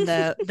 And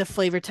the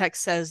flavor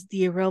text says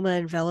the aroma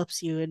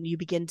envelops you and you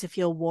begin to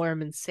feel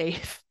warm and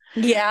safe.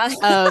 Yeah.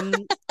 Um,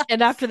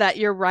 and after that,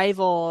 your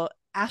rival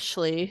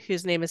Ashley,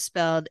 whose name is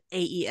spelled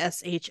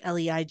Aeshleigh,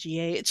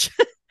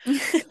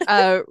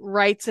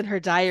 writes in her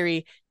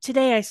diary,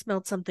 "Today I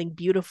smelled something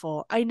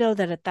beautiful. I know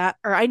at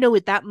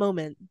that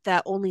moment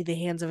that only the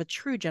hands of a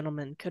true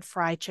gentleman could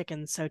fry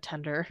chicken so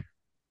tender."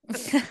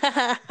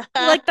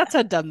 Like that's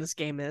how dumb this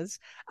game is.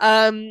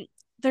 Um,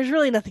 there's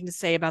really nothing to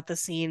say about the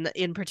scene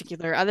in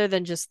particular, other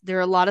than just there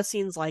are a lot of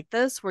scenes like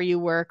this where you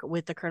work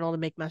with the colonel to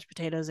make mashed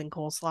potatoes and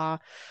coleslaw,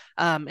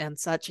 and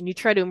such, and you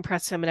try to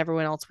impress him and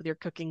everyone else with your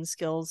cooking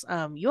skills.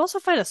 You also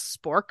find a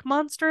spork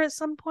monster at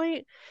some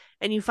point,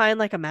 and you find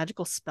like a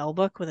magical spell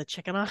book with a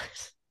chicken on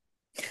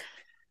it.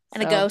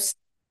 And a So ghost.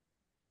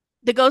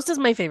 the ghost is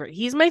my favorite.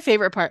 He's my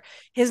favorite part.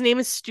 His name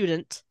is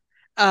Student.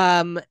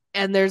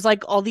 And there's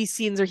like all these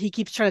scenes where he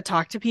keeps trying to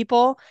talk to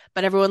people,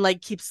 but everyone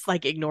like keeps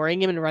like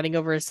ignoring him and running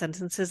over his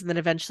sentences, and then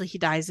eventually he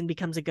dies and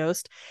becomes a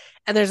ghost.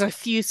 And there's a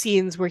few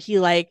scenes where he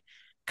like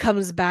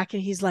comes back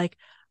and he's like,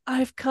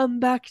 I've come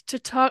back to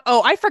talk.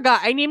 Oh, I forgot.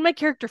 I named my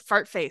character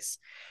Fart Face.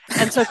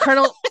 And so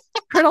Colonel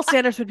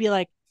Sanders would be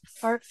like,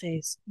 Fart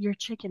Face, your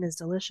chicken is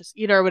delicious,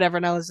 or whatever.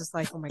 And I was just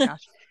like, oh my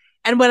gosh.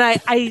 And when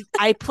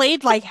I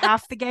played like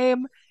half the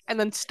game and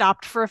then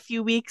stopped for a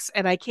few weeks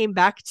and I came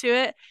back to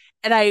it,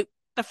 and I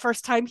the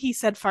first time he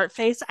said fart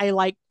face, I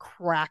like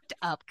cracked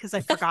up because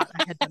I forgot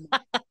I had done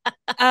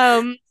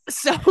that.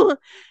 So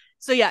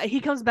so yeah, he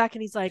comes back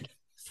and he's like,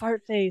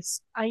 Fart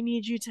face, I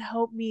need you to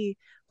help me.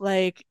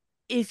 Like,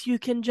 if you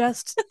can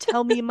just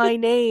tell me my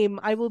name,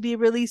 I will be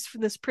released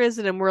from this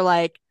prison. And we're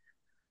like,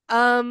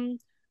 I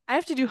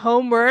have to do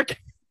homework.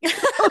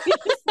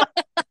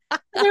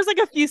 There's like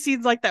a few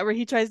scenes like that where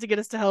he tries to get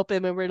us to help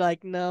him and we're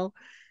like, no.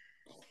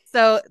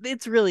 So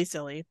it's really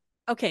silly.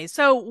 Okay,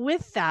 so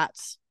with that,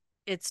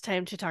 it's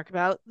time to talk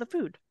about the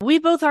food. We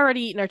both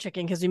already eaten our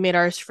chicken because we made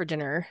ours for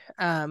dinner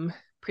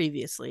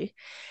previously.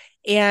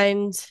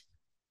 And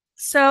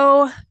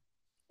so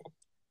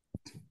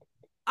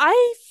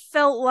I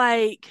felt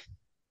like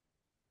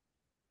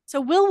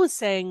Will was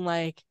saying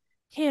like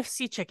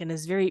KFC chicken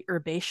is very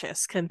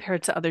herbaceous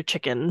compared to other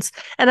chickens.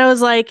 And I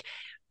was like,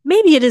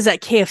 maybe it is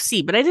at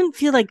KFC, but I didn't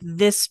feel like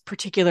this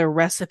particular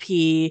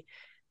recipe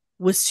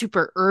was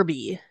super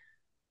herby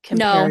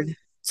No, compared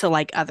to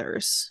like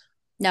others.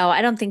 no,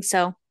 I don't think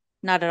so.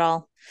 Not at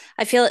all.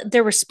 I feel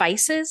there were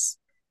spices,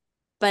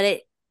 but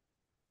it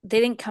they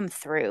didn't come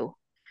through.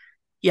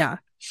 Yeah.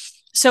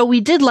 So we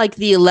did like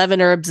the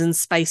 11 herbs and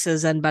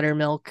spices and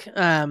buttermilk.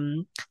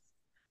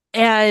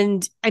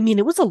 And I mean,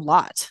 it was a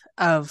lot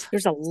of,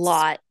 There's a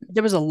lot.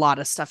 there was a lot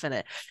of stuff in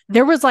it.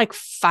 There was like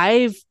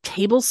 5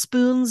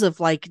 tablespoons of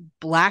like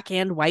black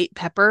and white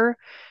pepper.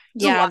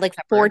 It's a Yeah, lot like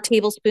of four pepper.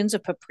 tablespoons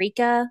of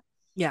paprika.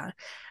 Yeah.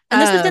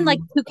 And this was in like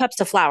Um, 2 cups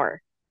of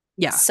flour.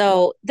 yeah.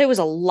 So there was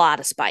a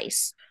lot of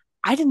spice.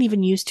 I didn't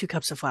even use 2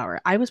 cups of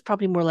flour. I was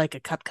probably more like a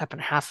cup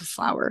and a half of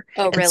flour.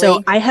 Oh, And so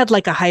really? I had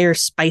like a higher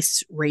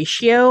spice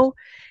ratio,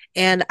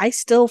 and I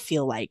still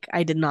feel like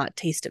I did not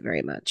taste it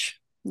very much.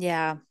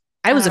 Yeah.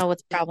 I I was don't a know what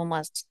the problem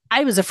was.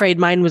 I was afraid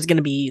mine was going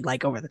to be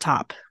like over the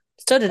top.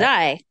 So did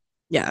I.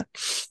 Yeah.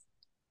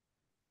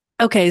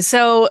 Okay,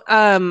 so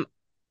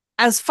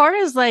as far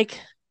as like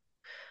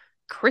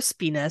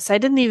crispiness, I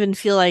didn't even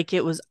feel like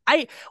it was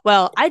I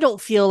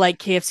don't feel like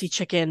KFC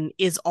chicken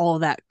is all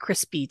that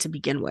crispy to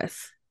begin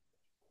with.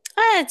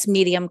 It's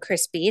medium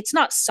crispy. It's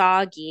not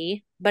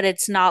soggy, but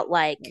it's not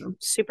like Yeah.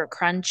 super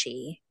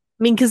crunchy.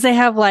 I mean, because they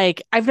have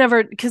like I've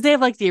never because they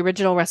have like the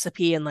original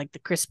recipe and like the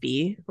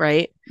crispy,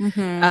 right? Mm-hmm.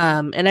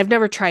 And I've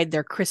never tried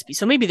their crispy,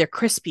 so maybe their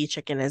crispy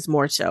chicken is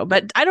more so.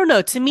 But I don't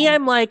know. To me,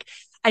 I'm like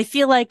I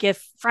feel like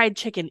if fried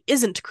chicken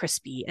isn't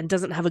crispy and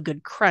doesn't have a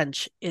good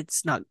crunch,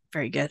 it's not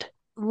very good.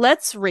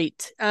 Let's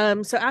rate.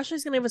 So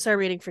Ashley's gonna give us our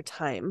rating for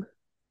time.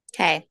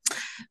 Okay.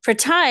 For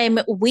time,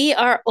 we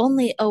are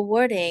only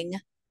awarding,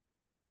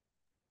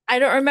 I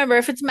don't remember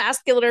if it's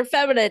masculine or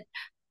feminine.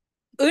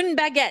 Un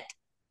baguette.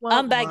 Wah,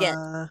 Un baguette.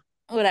 wah.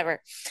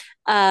 Whatever.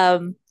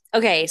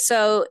 Okay,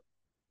 so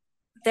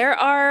there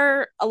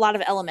are a lot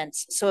of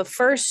elements. So at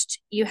first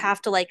you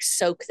have to like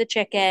soak the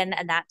chicken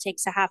and that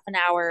takes a half an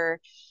hour.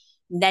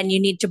 Then you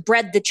need to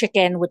bread the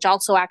chicken, which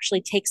also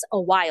actually takes a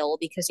while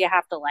because you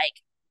have to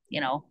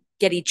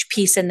get each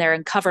piece in there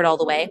and covered all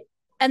the way.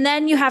 And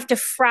then you have to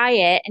fry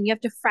it and you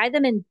have to fry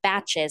them in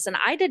batches. And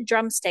I did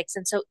drumsticks.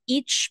 And so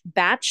each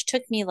batch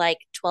took me like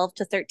 12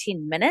 to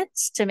 13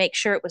 minutes to make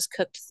sure it was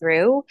cooked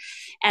through.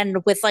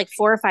 And with like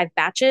 4 or 5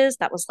 batches,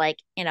 that was like,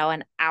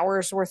 an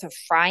hour's worth of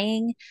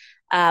frying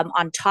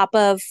on top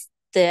of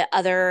the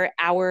other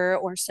hour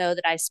or so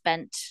that I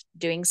spent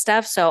doing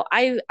stuff. So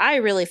I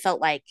really felt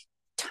like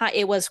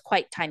it was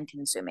quite time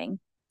consuming.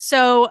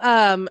 So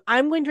I'm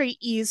going to rate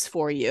ease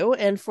for you.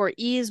 And for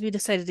ease, we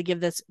decided to give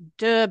this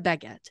de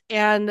baguette.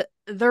 And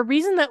the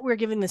reason that we're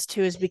giving this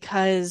to is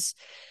because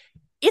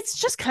it's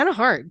just kind of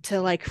hard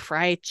to like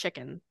fry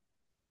chicken.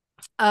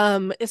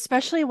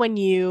 Especially when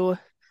you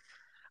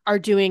are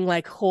doing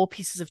like whole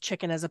pieces of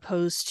chicken as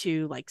opposed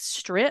to like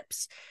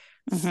strips.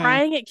 Mm-hmm.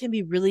 Frying it can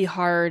be really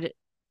hard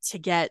to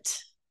get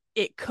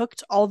it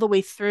cooked all the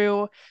way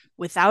through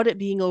without it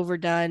being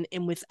overdone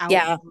and without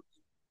Yeah.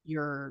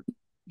 your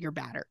your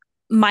batter.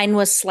 Mine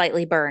was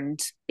slightly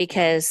burned Yeah.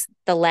 because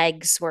the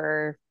legs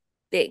were,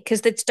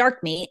 because it's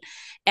dark meat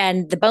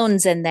and the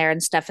bones in there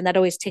and stuff. And that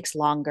always takes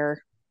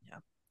longer. Yeah.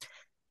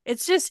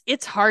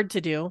 It's hard to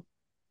do.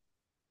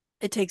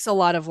 It takes a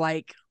lot of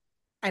like,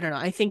 I don't know.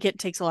 I think it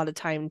takes a lot of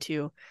time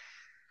to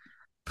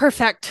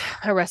perfect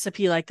a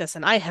recipe like this,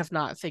 and I have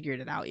not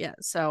figured it out yet.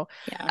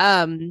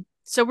 Yeah.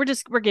 So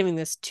we're giving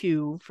this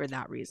two for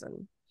that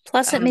reason.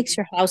 Plus, it Um, makes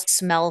your house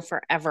smell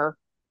forever.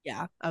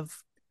 yeah, of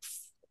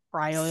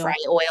fry Fry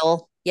oil.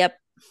 oil. Yep.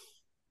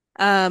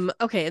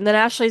 Okay, and then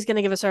Ashley's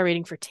gonna give us our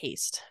rating for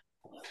taste.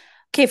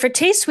 Okay. For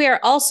taste, we are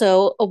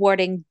also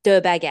awarding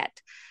de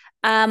baguette.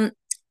 Um,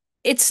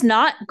 it's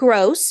not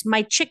gross.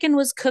 My chicken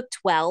was cooked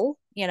well.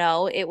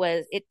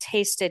 It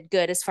tasted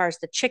good as far as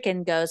the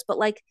chicken goes, but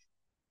like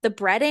the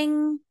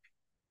breading,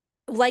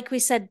 like we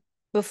said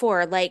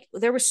before, like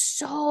there was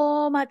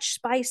so much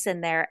spice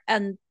in there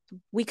and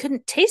we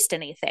couldn't taste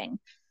anything.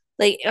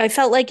 Like I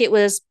felt like it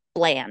was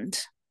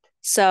bland.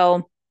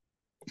 So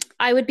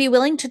I would be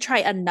willing to try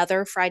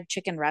another fried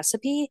chicken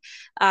recipe,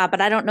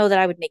 but I don't know that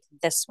I would make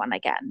this one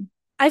again.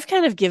 I've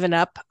kind of given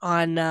up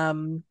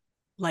on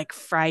like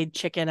fried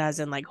chicken as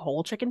in like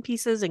whole chicken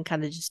pieces and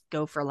kind of just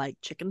go for like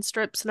chicken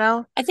strips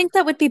now. I think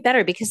that would be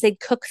better because they'd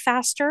cook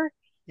faster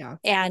Yeah.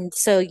 and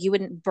so you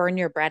wouldn't burn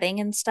your breading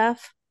and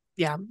stuff.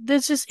 Yeah.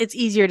 It's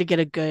easier to get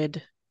a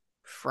good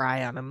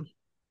fry on them.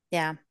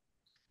 Yeah.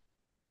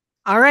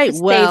 All right.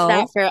 Save that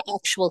Well, for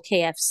actual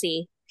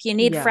KFC. If you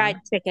need yeah.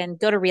 fried chicken,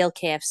 go to real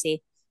KFC.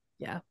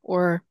 Yeah.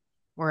 Or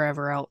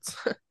wherever else.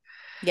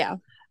 Yeah.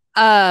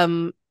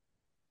 um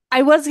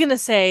I was gonna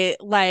say,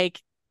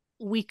 like,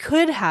 we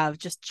could have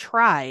just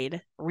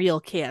tried real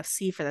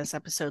KFC for this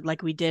episode,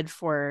 like we did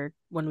for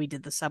when we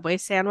did the Subway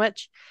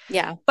sandwich.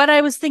 Yeah. But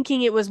I was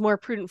thinking it was more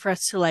prudent for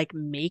us to like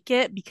make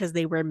it because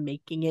they were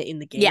making it in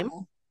the Yeah. game.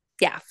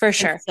 Yeah, for And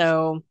sure.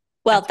 so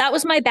Well, that's that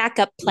was my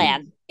backup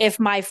plan. If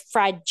my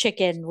fried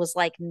chicken was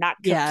like not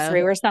cooked yeah.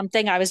 through or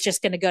something, I was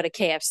just going to go to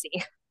KFC.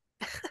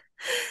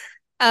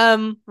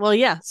 Well,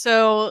 yeah,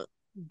 so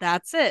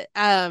that's it.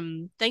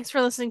 Thanks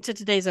for listening to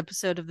today's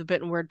episode of the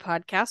Bitten Word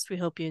podcast. We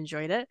hope you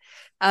enjoyed it.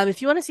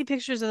 If you want to see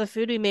pictures of the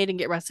food we made and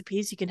get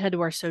recipes, you can head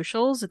to our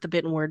socials at the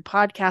Bitten Word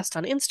podcast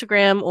on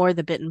Instagram or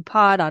the Bitten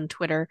Pod on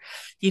Twitter.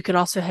 You can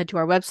also head to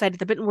our website at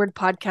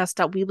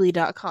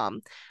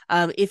thebittenwordpodcast.weebly.com.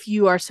 If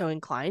you are so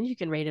inclined, you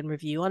can rate and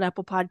review on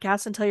Apple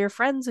Podcasts and tell your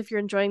friends if you're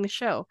enjoying the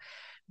show.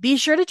 Be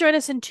sure to join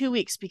us in 2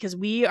 weeks because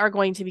we are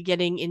going to be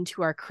getting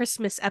into our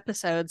Christmas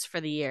episodes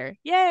for the year.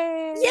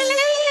 Yay!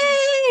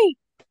 Yay!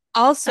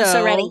 I'm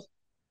so ready. Also,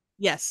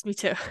 yes, me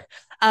too.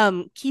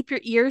 Keep your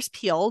ears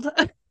peeled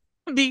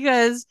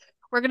because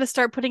we're gonna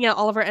start putting out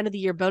all of our end of the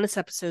year bonus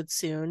episodes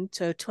soon.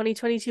 So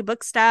 2022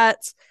 book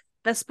stats,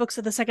 best books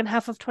of the second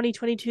half of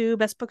 2022,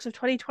 best books of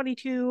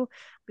 2022.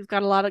 We've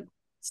got a lot of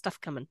stuff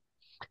coming.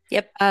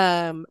 Yep.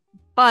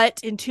 But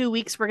in 2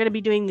 weeks we're gonna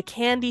be doing the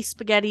candy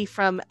spaghetti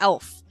from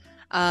Elf.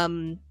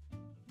 Um,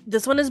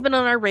 this one has been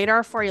on our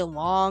radar for a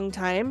long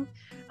time.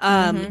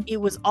 It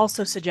was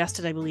also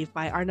suggested, I believe,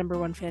 by our number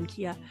one fan,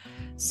 Kia.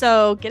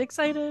 So get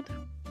excited.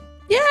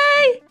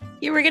 Yay!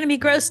 You were going to be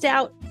grossed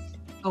out.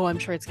 Oh, I'm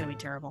sure it's going to be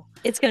terrible.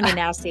 It's going to be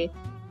nasty.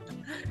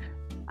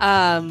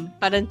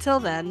 But until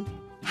then,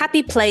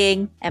 happy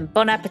playing and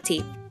bon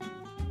appetit.